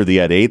hear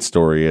the Ed Yates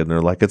story, and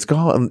they're like, it's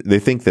gone. They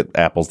think that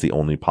Apple's the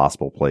only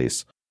possible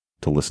place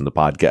to listen to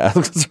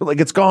podcasts. They're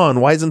like, it's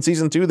gone. Why isn't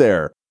season 2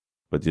 there?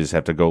 But you just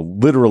have to go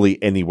literally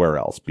anywhere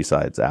else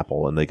besides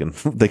Apple, and they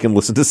can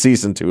listen to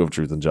season 2 of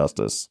Truth and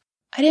Justice.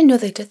 I didn't know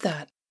they did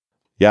that.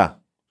 Yeah.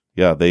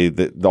 They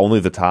only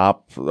the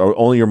top, or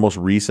only your most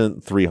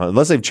recent 300,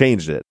 unless they've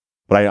changed it.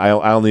 But I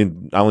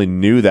only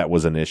knew that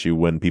was an issue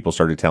when people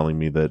started telling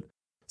me that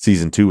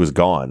season 2 was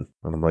gone,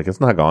 and I'm like, it's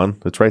not gone.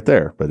 It's right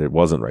there, but it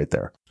wasn't right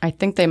there. I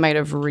think they might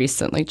have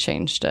recently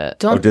changed it.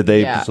 Did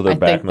they? Yeah, so they're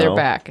back now.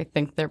 I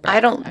think they're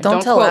back.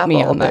 Don't tell quote Apple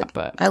me on that,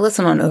 but I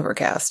listen on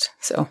Overcast,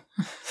 so.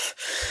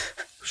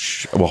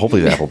 Well,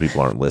 hopefully the Apple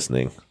people aren't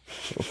listening.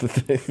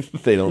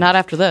 They don't. Not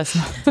after this,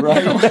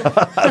 right?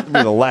 I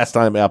mean, the last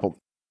time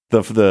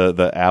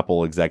the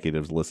Apple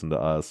executives listened to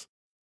us.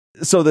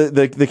 So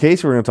the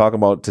case we're going to talk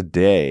about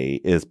today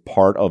is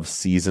part of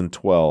season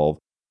 12.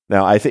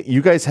 Now, I think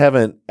you guys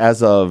haven't,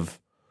 as of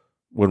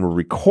when we're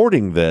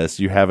recording this,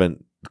 you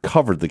haven't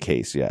covered the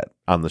case yet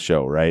on the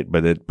show, right?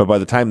 But by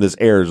the time this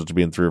airs, which will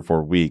be in 3 or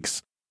 4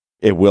 weeks,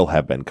 it will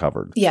have been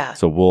covered. Yeah.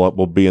 So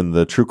we'll be in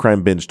the True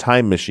Crime Binge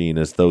time machine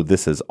as though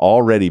this has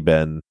already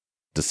been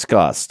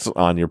discussed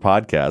on your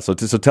podcast. So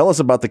tell us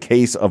about the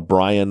case of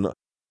Brian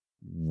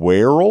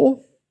Worley.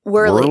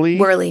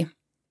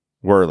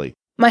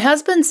 My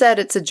husband said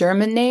it's a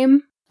German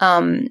name.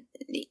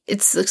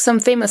 It's some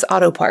famous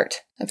auto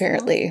part,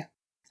 apparently.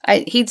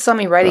 He saw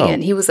me writing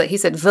it. He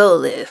said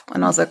Worley,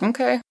 and I was like,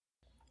 okay.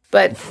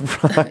 But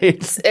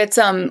it's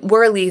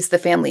Worley's the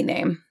family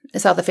name.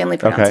 It's how the family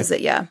pronounces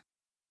it, yeah.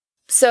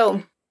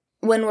 So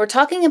when we're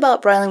talking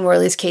about Brian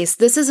Worley's case,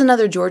 this is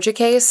another Georgia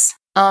case.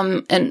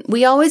 And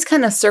we always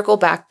kind of circle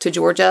back to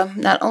Georgia,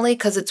 not only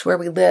because it's where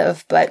we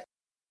live, but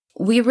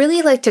we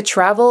really like to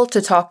travel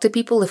to talk to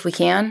people if we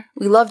can.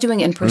 We love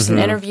doing in-person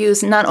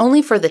interviews, not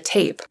only for the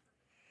tape,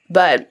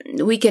 but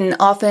we can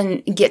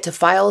often get to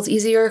files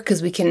easier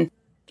because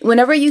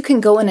whenever you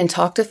can go in and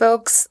talk to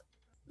folks,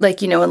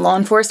 like, in law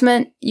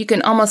enforcement, you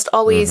can almost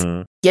always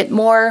get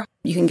more.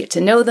 You can get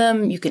to know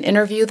them. You can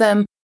interview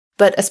them.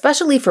 But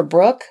especially for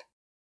Brooke,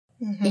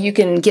 you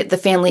can get the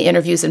family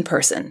interviews in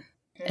person.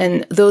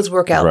 And those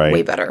work out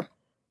way better.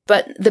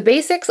 But the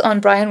basics on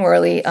Brian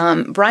Worley.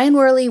 Brian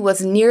Worley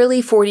was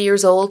nearly 40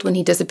 years old when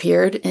he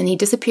disappeared. And he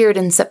disappeared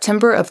in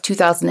September of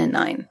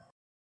 2009.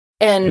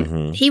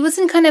 And he was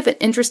in kind of an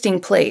interesting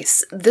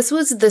place. This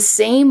was the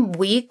same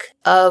week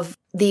of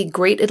the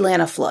Great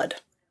Atlanta Flood.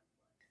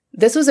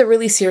 This was a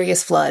really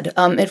serious flood.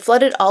 It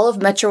flooded all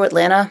of metro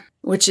Atlanta,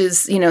 which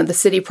is, the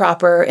city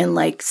proper, and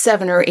like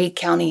 7 or 8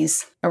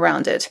 counties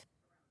around it.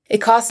 It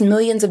cost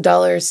millions of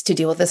dollars to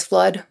deal with this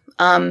flood.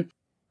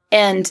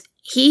 And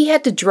he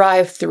had to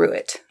drive through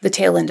it, the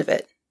tail end of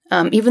it.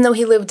 Even though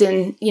he lived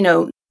in,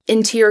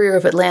 interior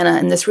of Atlanta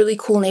in this really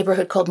cool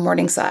neighborhood called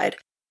Morningside.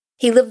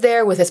 He lived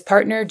there with his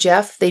partner,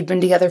 Jeff. They'd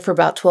been together for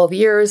about 12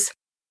 years.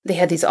 They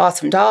had these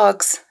awesome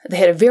dogs. They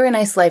had a very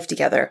nice life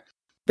together.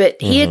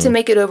 But he had to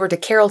make it over to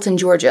Carrollton,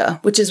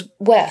 Georgia, which is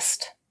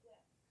west.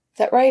 Is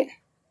that right?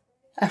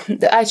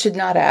 I should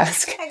not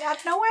ask. I got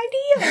no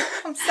idea.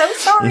 I'm so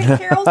sorry,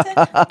 Carrollton.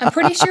 I'm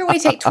pretty sure we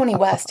take 20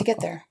 west to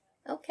get there.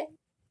 Okay.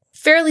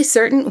 Fairly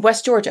certain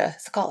West Georgia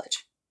is the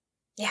college.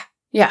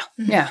 Yeah.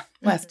 Yeah,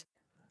 west.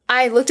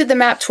 I looked at the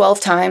map 12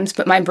 times,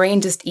 but my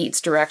brain just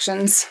eats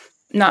directions,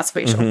 not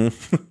spatial.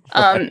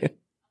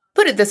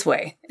 Put it this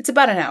way. It's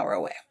about an hour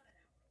away.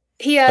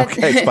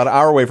 It's about an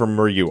hour away from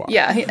where you are.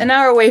 Yeah, an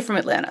hour away from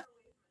Atlanta.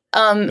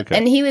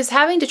 And he was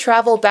having to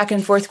travel back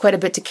and forth quite a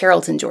bit to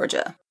Carrollton,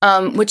 Georgia,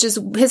 which is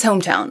his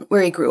hometown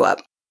where he grew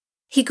up.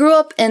 He grew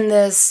up in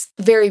this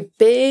very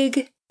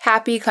big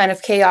happy, kind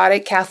of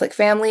chaotic Catholic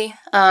family.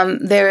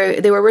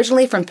 They were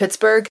originally from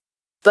Pittsburgh,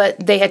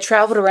 but they had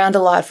traveled around a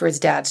lot for his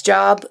dad's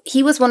job.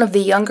 He was one of the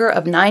younger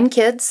of 9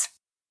 kids.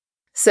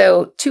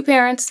 So 2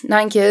 parents,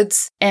 9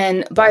 kids.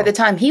 And by the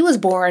time he was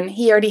born,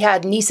 he already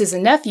had nieces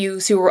and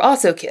nephews who were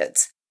also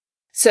kids.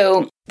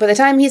 So by the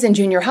time he's in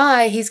junior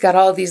high, he's got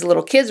all these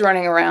little kids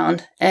running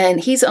around. And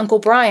he's Uncle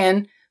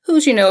Brian,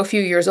 who's, a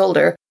few years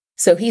older.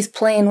 So he's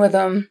playing with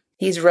them.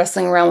 He's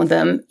wrestling around with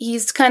them.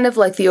 He's kind of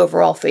like the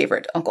overall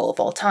favorite uncle of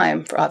all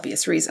time for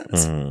obvious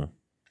reasons. Mm.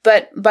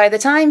 But by the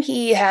time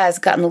he has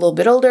gotten a little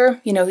bit older,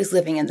 he's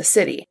living in the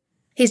city.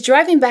 He's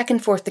driving back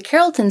and forth to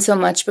Carrollton so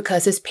much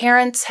because his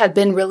parents had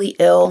been really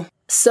ill.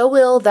 So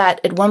ill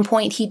that at one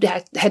point he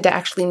had to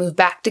actually move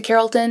back to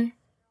Carrollton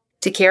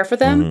to care for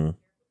them.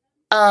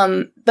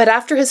 Mm. But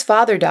after his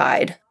father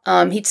died,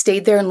 he'd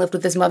stayed there and lived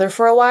with his mother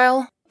for a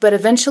while. But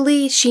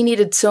eventually she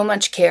needed so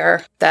much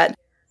care that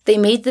they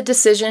made the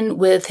decision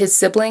with his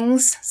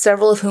siblings,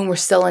 several of whom were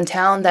still in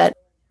town, that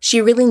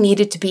she really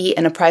needed to be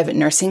in a private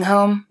nursing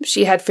home.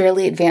 She had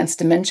fairly advanced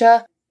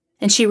dementia,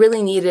 and she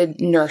really needed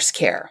nurse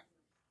care.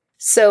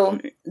 So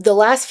the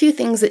last few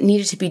things that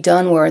needed to be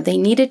done were they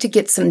needed to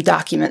get some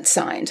documents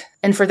signed.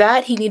 And for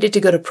that, he needed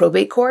to go to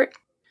probate court.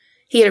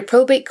 He had a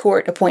probate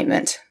court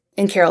appointment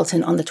in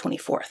Carrollton on the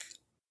 24th.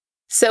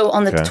 So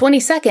on the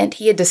 22nd,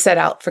 he had to set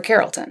out for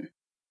Carrollton.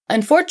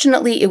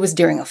 Unfortunately, it was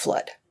during a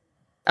flood.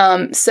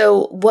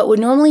 So what would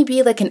normally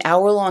be like an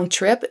hour-long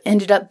trip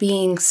ended up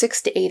being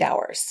 6 to 8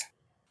 hours.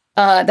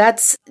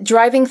 That's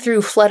driving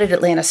through flooded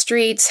Atlanta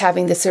streets,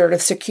 having this sort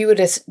of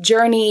circuitous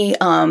journey,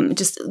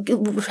 just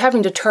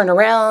having to turn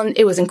around.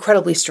 It was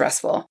incredibly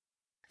stressful.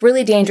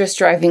 Really dangerous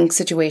driving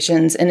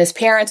situations. And his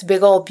parents'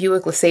 big old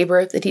Buick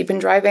LeSabre that he'd been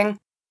driving,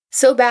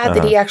 so bad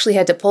that he actually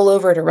had to pull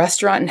over at a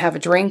restaurant and have a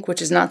drink,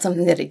 which is not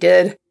something that he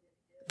did.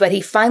 But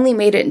he finally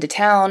made it into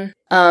town.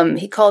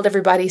 He called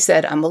everybody,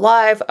 said, "I'm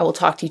alive. I will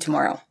talk to you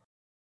tomorrow."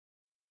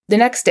 The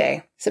next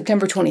day,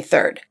 September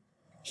 23rd,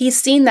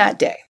 he's seen that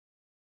day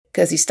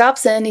because he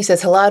stops in. He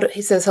says hello to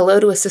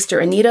his sister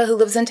Anita, who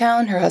lives in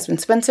town, her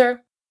husband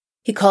Spencer.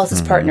 He calls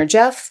his partner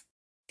Jeff.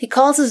 He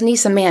calls his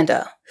niece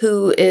Amanda,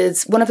 who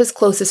is one of his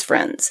closest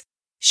friends.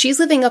 She's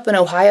living up in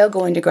Ohio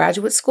going to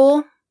graduate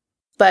school.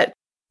 But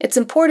it's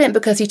important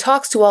because he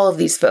talks to all of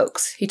these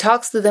folks. He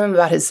talks to them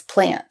about his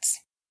plans.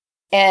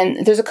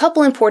 And there's a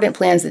couple important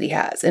plans that he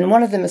has, and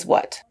one of them is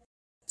what?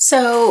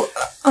 So,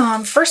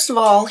 first of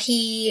all,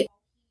 he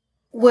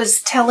was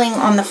telling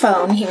on the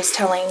phone, he was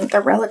telling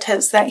the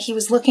relatives that he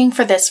was looking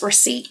for this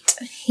receipt.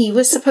 He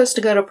was supposed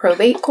to go to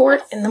probate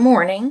court in the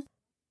morning.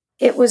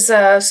 It was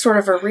a sort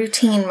of a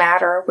routine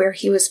matter where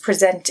he was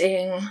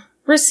presenting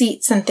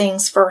receipts and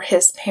things for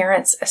his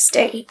parents'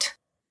 estate.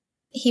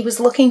 He was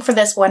looking for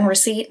this one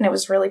receipt, and it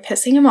was really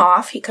pissing him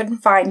off. He couldn't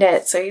find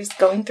it, so he was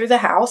going through the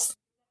house.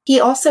 He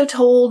also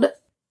told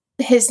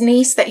his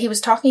niece that he was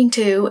talking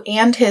to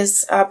and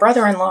his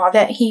brother-in-law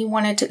that he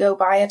wanted to go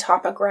buy a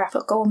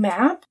topographical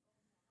map.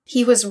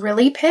 He was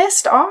really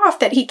pissed off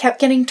that he kept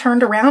getting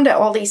turned around at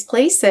all these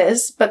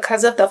places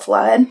because of the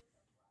flood.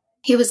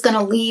 He was going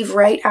to leave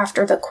right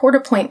after the court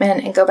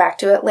appointment and go back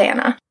to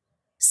Atlanta.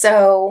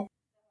 So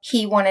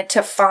he wanted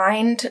to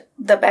find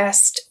the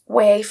best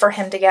way for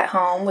him to get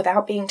home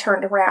without being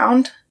turned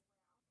around.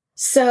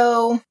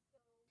 So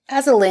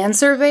as a land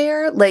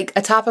surveyor, like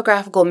a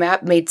topographical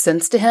map made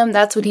sense to him.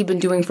 That's what he'd been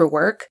doing for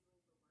work.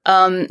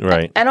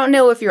 Right. I don't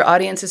know if your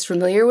audience is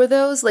familiar with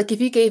those. Like if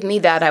you gave me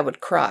that, I would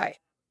cry.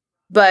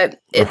 But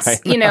it's,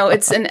 right.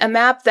 It's a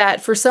map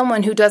that for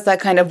someone who does that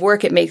kind of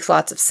work, it makes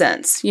lots of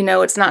sense.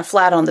 It's not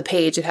flat on the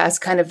page. It has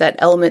kind of that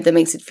element that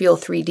makes it feel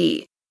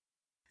 3D.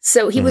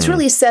 So he was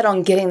really set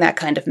on getting that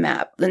kind of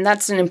map. And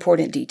that's an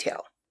important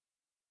detail.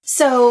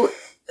 So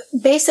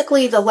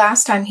basically, the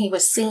last time he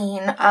was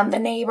seen, the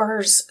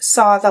neighbors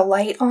saw the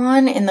light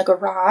on in the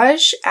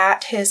garage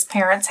at his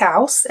parents'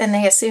 house, and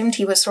they assumed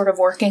he was sort of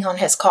working on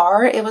his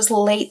car. It was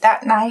late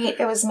that night.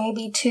 It was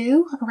maybe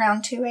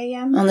around 2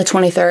 a.m. On the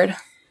 23rd.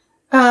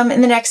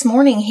 And the next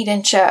morning, he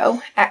didn't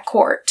show at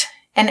court,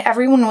 and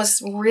everyone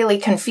was really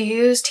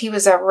confused. He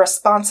was a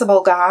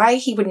responsible guy.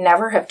 He would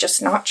never have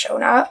just not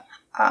shown up.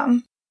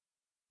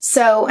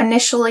 So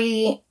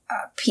initially,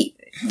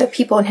 the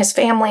people in his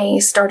family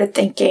started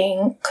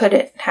thinking, could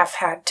it have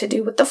had to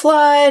do with the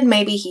flood?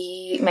 Maybe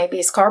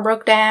his car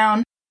broke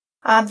down.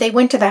 They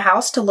went to the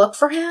house to look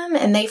for him,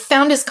 and they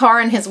found his car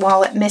and his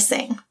wallet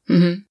missing.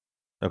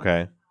 Mm-hmm.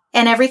 Okay.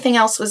 And everything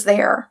else was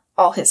there.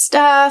 All his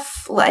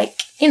stuff,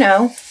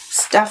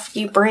 stuff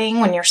you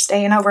bring when you're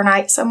staying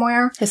overnight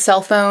somewhere. His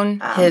cell phone,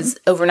 his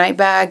overnight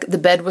bag, the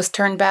bed was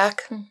turned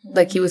back,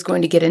 like he was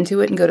going to get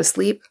into it and go to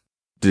sleep.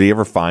 Did he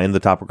ever find the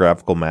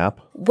topographical map?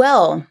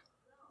 Well,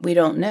 we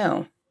don't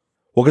know.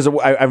 Well, because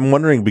I'm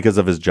wondering, because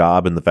of his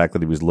job and the fact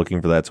that he was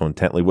looking for that so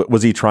intently,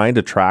 was he trying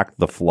to track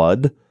the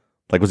flood?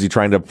 Like, was he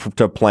trying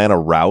to plan a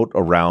route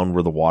around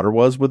where the water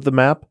was with the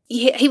map?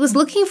 He was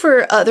looking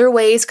for other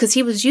ways because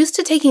he was used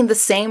to taking the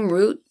same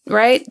route,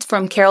 right,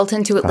 from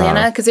Carrollton to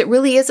Atlanta, because it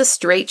really is a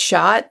straight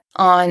shot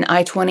on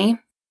I-20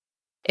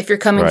 if you're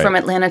coming from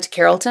Atlanta to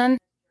Carrollton.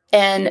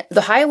 And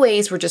the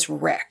highways were just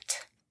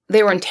wrecked.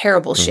 They were in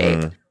terrible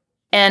shape.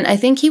 And I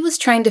think he was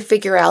trying to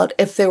figure out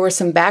if there were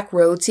some back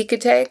roads he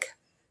could take,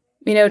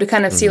 to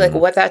kind of see like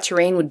what that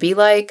terrain would be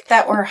like.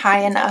 That were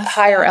high enough.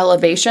 Higher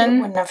elevation.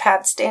 Wouldn't have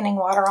had standing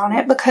water on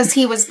it because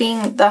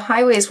the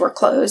highways were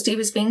closed. He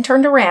was being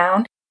turned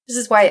around. This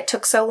is why it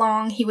took so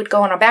long. He would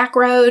go on a back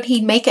road.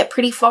 He'd make it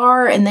pretty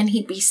far and then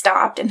he'd be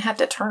stopped and have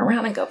to turn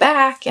around and go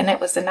back. And it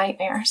was a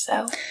nightmare.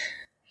 So.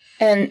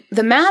 And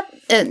the map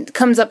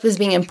comes up as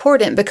being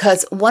important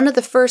because one of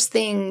the first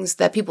things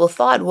that people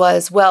thought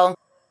was, well,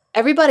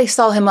 everybody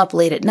saw him up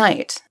late at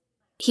night.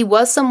 He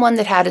was someone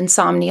that had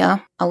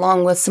insomnia,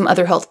 along with some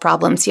other health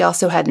problems. He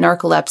also had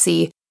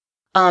narcolepsy,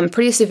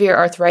 pretty severe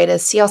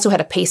arthritis. He also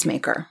had a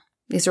pacemaker.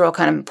 These are all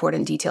kind of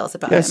important details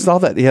about him. I saw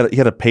that. He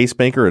had a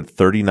pacemaker at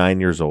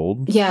 39 years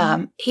old.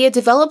 Yeah. He had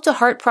developed a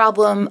heart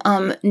problem.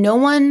 No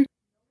one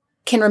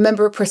can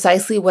remember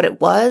precisely what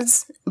it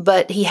was,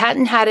 but he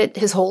hadn't had it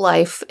his whole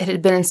life. It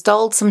had been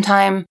installed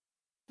sometime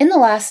in the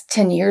last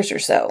 10 years or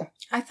so.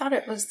 I thought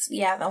it was, the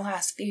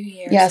last few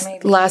years. Yes, maybe.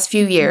 The last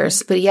few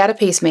years, but he had a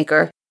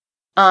pacemaker,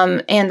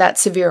 and that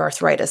severe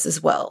arthritis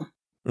as well.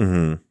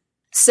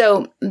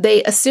 So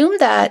they assumed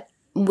that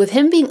with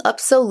him being up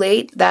so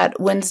late that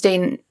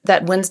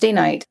Wednesday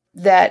night,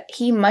 that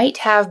he might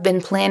have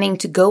been planning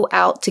to go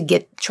out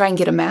to try and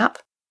get a map.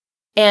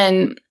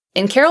 And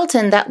in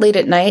Carrollton, that late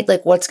at night,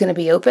 like what's going to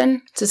be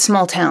open? It's a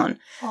small town.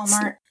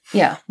 Walmart.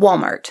 Yeah,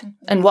 Walmart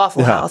and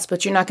Waffle House,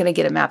 but you're not going to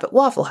get a map at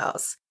Waffle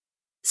House.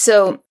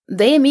 So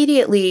they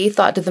immediately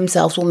thought to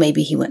themselves, well,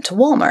 maybe he went to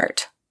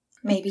Walmart.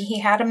 Maybe he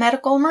had a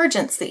medical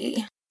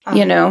emergency.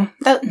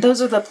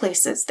 Those are the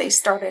places they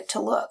started to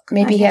look.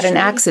 Maybe he had an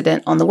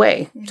accident on the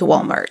way to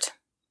Walmart.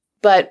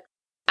 But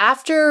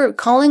after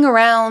calling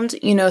around,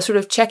 sort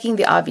of checking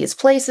the obvious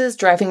places,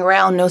 driving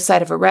around, no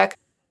sight of a wreck,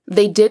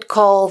 they did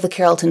call the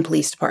Carrollton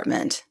Police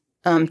Department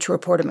to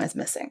report him as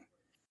missing.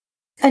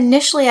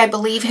 Initially, I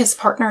believe his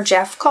partner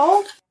Jeff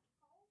called,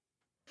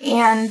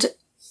 and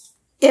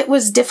it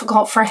was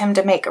difficult for him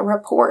to make a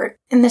report.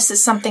 And this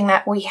is something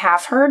that we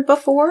have heard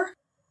before.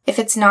 If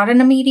it's not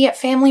an immediate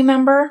family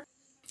member,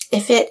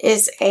 if it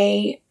is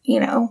a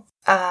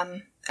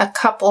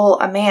couple,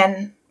 a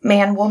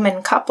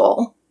man-woman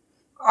couple,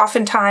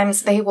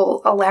 oftentimes they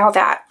will allow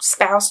that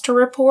spouse to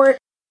report.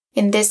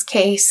 In this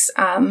case,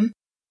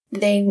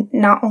 they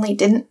not only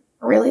didn't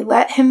really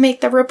let him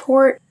make the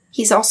report,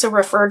 he's also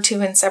referred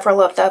to in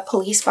several of the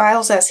police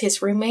files as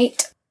his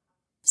roommate.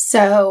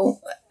 So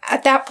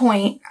at that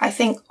point, I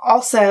think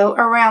also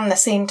around the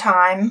same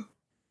time,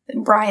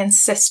 Brian's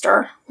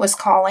sister was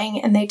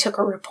calling and they took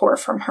a report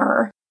from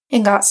her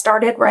and got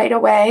started right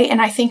away.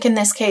 And I think in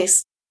this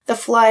case, the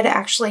flood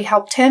actually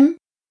helped him.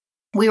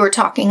 We were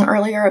talking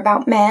earlier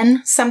about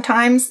men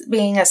sometimes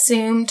being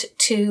assumed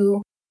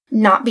to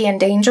not be in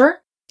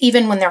danger,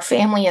 even when their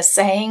family is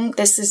saying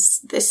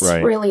this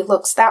right. Really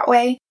looks that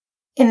way.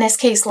 In this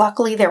case,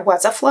 luckily there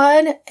was a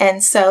flood.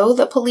 And so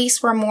the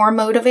police were more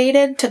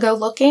motivated to go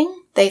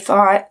looking. They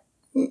thought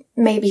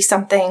maybe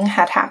something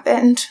had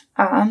happened,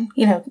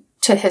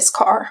 to his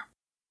car.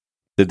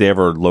 Did they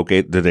ever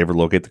locate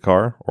the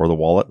car or the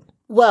wallet?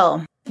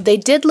 Well, they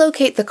did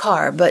locate the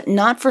car, but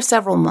not for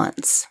several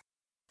months.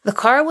 The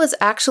car was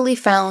actually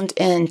found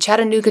in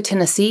Chattanooga,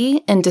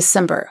 Tennessee in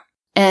December.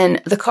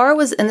 And the car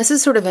was, and this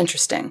is sort of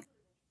interesting,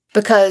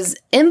 because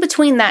in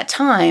between that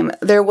time,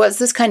 there was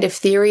this kind of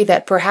theory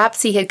that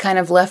perhaps he had kind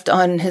of left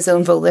on his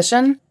own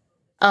volition.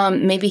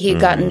 Maybe he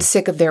had gotten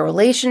sick of their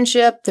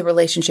relationship, the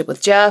relationship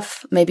with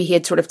Jeff. Maybe he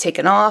had sort of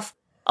taken off.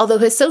 Although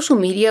his social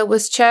media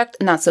was checked,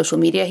 not social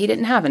media, he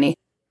didn't have any.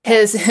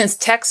 His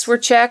texts were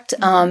checked,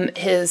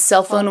 his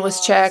cell phone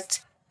was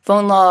checked,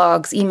 phone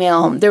logs,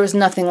 email, there was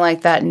nothing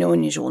like that, no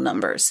unusual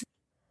numbers.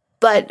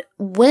 But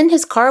when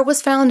his car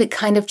was found, it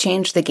kind of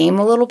changed the game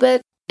a little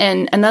bit.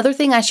 And another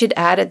thing I should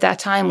add at that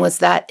time was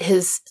that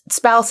his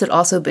spouse had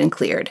also been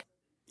cleared.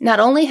 Not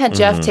only had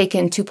Jeff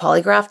taken 2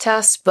 polygraph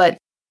tests, but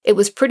it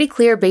was pretty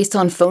clear based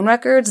on phone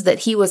records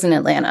that he was in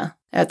Atlanta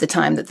at the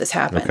time that this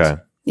happened. Okay.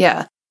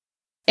 Yeah.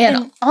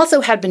 And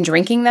also had been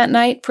drinking that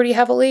night pretty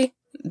heavily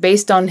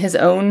based on his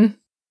own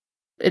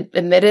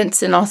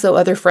admittance and also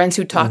other friends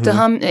who talked to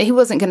him. He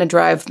wasn't going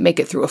to make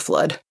it through a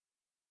flood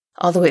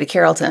all the way to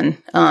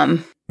Carrollton.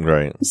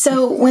 Right.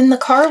 So when the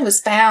car was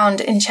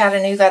found in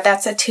Chattanooga,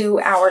 that's a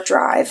 2-hour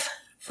drive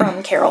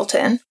from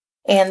Carrollton.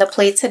 And the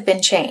plates had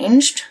been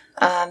changed.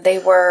 They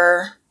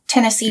were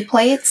Tennessee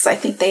plates. I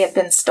think they had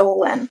been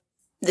stolen.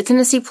 The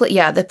Tennessee plate,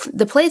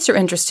 the plates are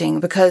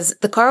interesting because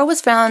the car was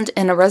found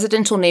in a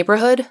residential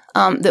neighborhood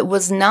that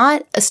was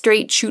not a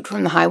straight shoot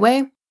from the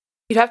highway.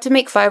 You'd have to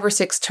make 5 or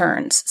 6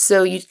 turns.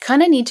 So you'd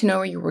kind of need to know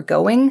where you were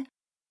going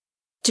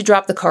to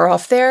drop the car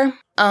off there.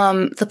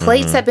 The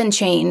plates had been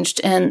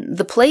changed, and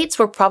the plates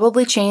were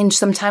probably changed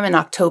sometime in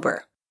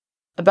October,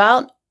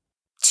 about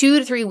 2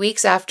 to 3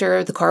 weeks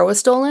after the car was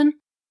stolen.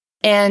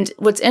 And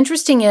what's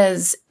interesting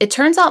is, it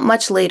turns out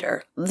much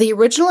later, the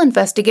original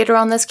investigator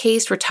on this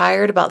case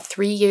retired about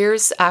 3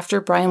 years after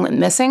Brian went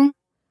missing.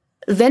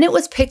 Then it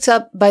was picked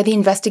up by the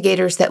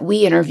investigators that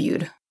we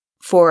interviewed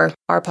for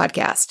our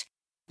podcast.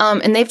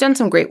 And they've done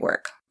some great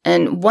work.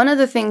 And one of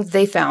the things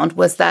they found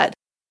was that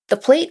the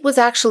plate was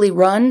actually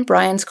run,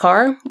 Brian's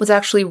car was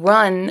actually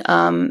run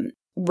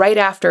right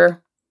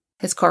after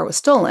his car was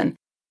stolen.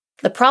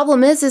 The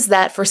problem is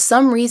that for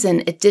some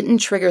reason, it didn't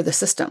trigger the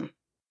system,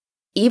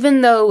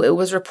 even though it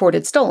was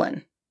reported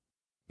stolen.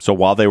 So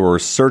while they were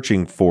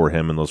searching for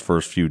him in those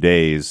first few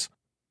days,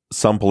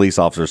 some police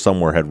officer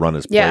somewhere had run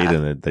his plate,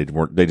 and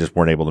they just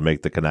weren't able to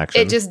make the connection.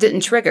 It just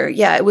didn't trigger.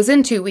 Yeah, it was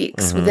in 2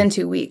 weeks, within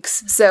 2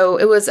 weeks. So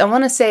it was, I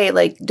want to say,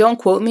 like, don't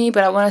quote me,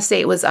 but I want to say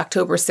it was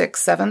October 6th,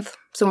 7th,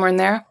 somewhere in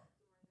there.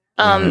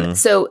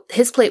 So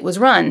his plate was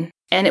run,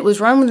 and it was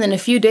run within a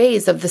few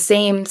days of the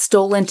same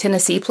stolen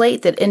Tennessee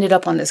plate that ended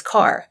up on his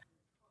car.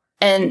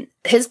 And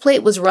his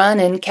plate was run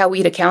in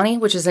Coweta County,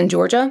 which is in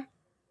Georgia.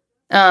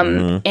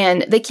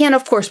 And they can't,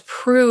 of course,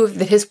 prove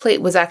that his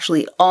plate was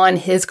actually on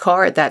his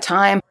car at that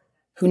time.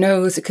 Who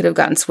knows? It could have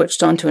gotten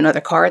switched onto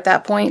another car at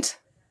that point,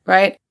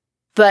 right?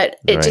 But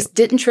it just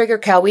didn't trigger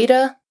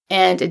Coweta,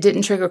 and it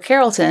didn't trigger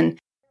Carrollton.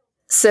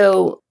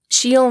 So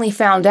she only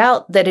found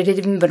out that it had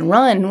even been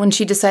run when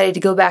she decided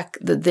to go back,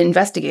 the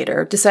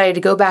investigator decided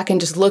to go back and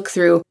just look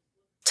through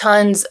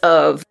tons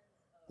of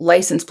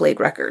license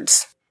plate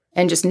records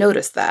and just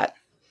noticed that.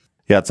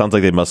 Yeah, it sounds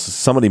like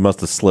somebody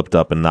must have slipped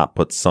up and not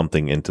put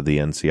something into the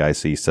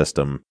NCIC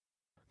system,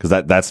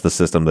 because that's the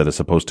system that is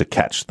supposed to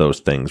catch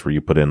those things where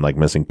you put in like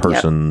missing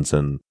persons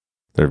and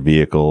their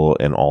vehicle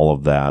and all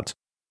of that.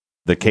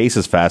 The case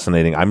is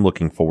fascinating. I'm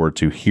looking forward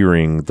to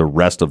hearing the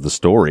rest of the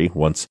story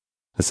once.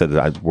 I said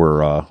as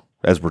we're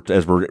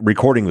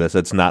recording this,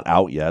 it's not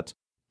out yet,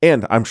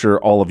 and I'm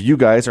sure all of you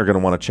guys are going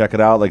to want to check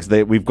it out. Like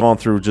we've gone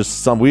through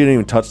just some. We didn't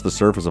even touch the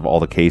surface of all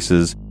the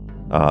cases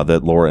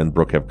that Laurah and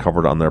Brooke have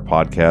covered on their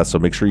podcast. So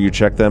make sure you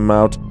check them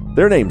out.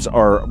 Their names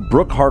are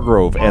Brooke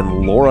Hargrove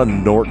and Laurah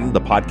Norton. The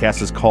podcast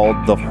is called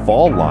The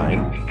Fall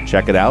Line.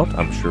 Check it out.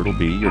 I'm sure it'll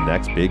be your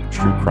next big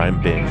true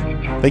crime binge.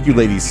 Thank you,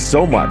 ladies,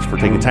 so much for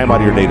taking time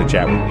out of your day to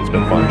chat with me. It's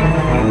been fun.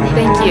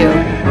 Thank you.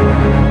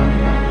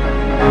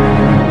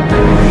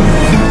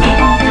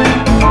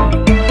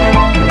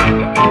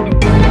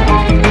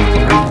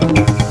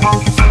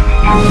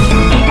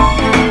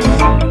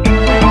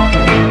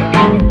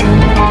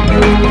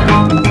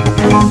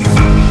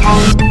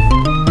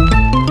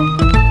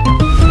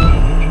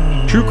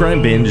 True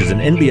Crime Binge is an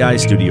NBI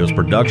Studios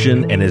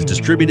production and is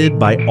distributed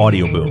by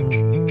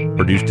Audioboom.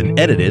 Produced and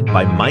edited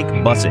by Mike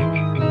Bussing.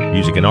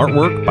 Music and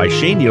artwork by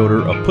Shane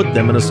Yoder of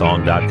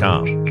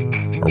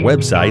PutThemInASong.com. Our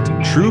website,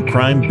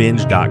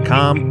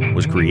 TrueCrimeBinge.com,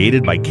 was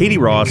created by Katie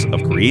Ross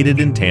of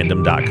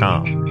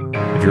CreatedInTandem.com.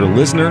 If you're a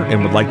listener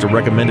and would like to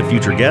recommend a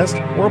future guest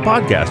or a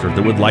podcaster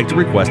that would like to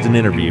request an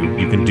interview,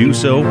 you can do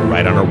so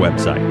right on our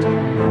website.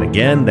 And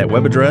again, that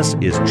web address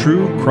is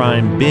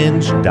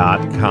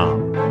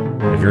TrueCrimeBinge.com.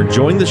 If you're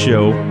enjoying the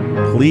show,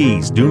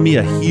 please do me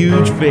a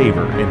huge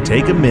favor and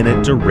take a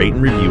minute to rate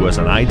and review us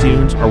on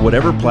iTunes or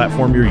whatever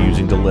platform you're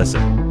using to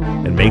listen.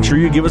 And make sure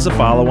you give us a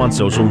follow on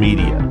social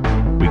media.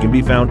 We can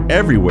be found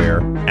everywhere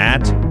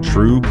at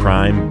True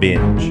Crime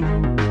Binge.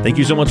 Thank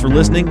you so much for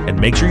listening, and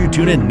make sure you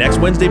tune in next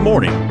Wednesday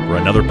morning for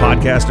another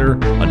podcaster,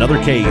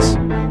 another case,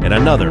 and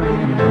another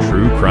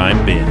True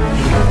Crime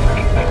Binge.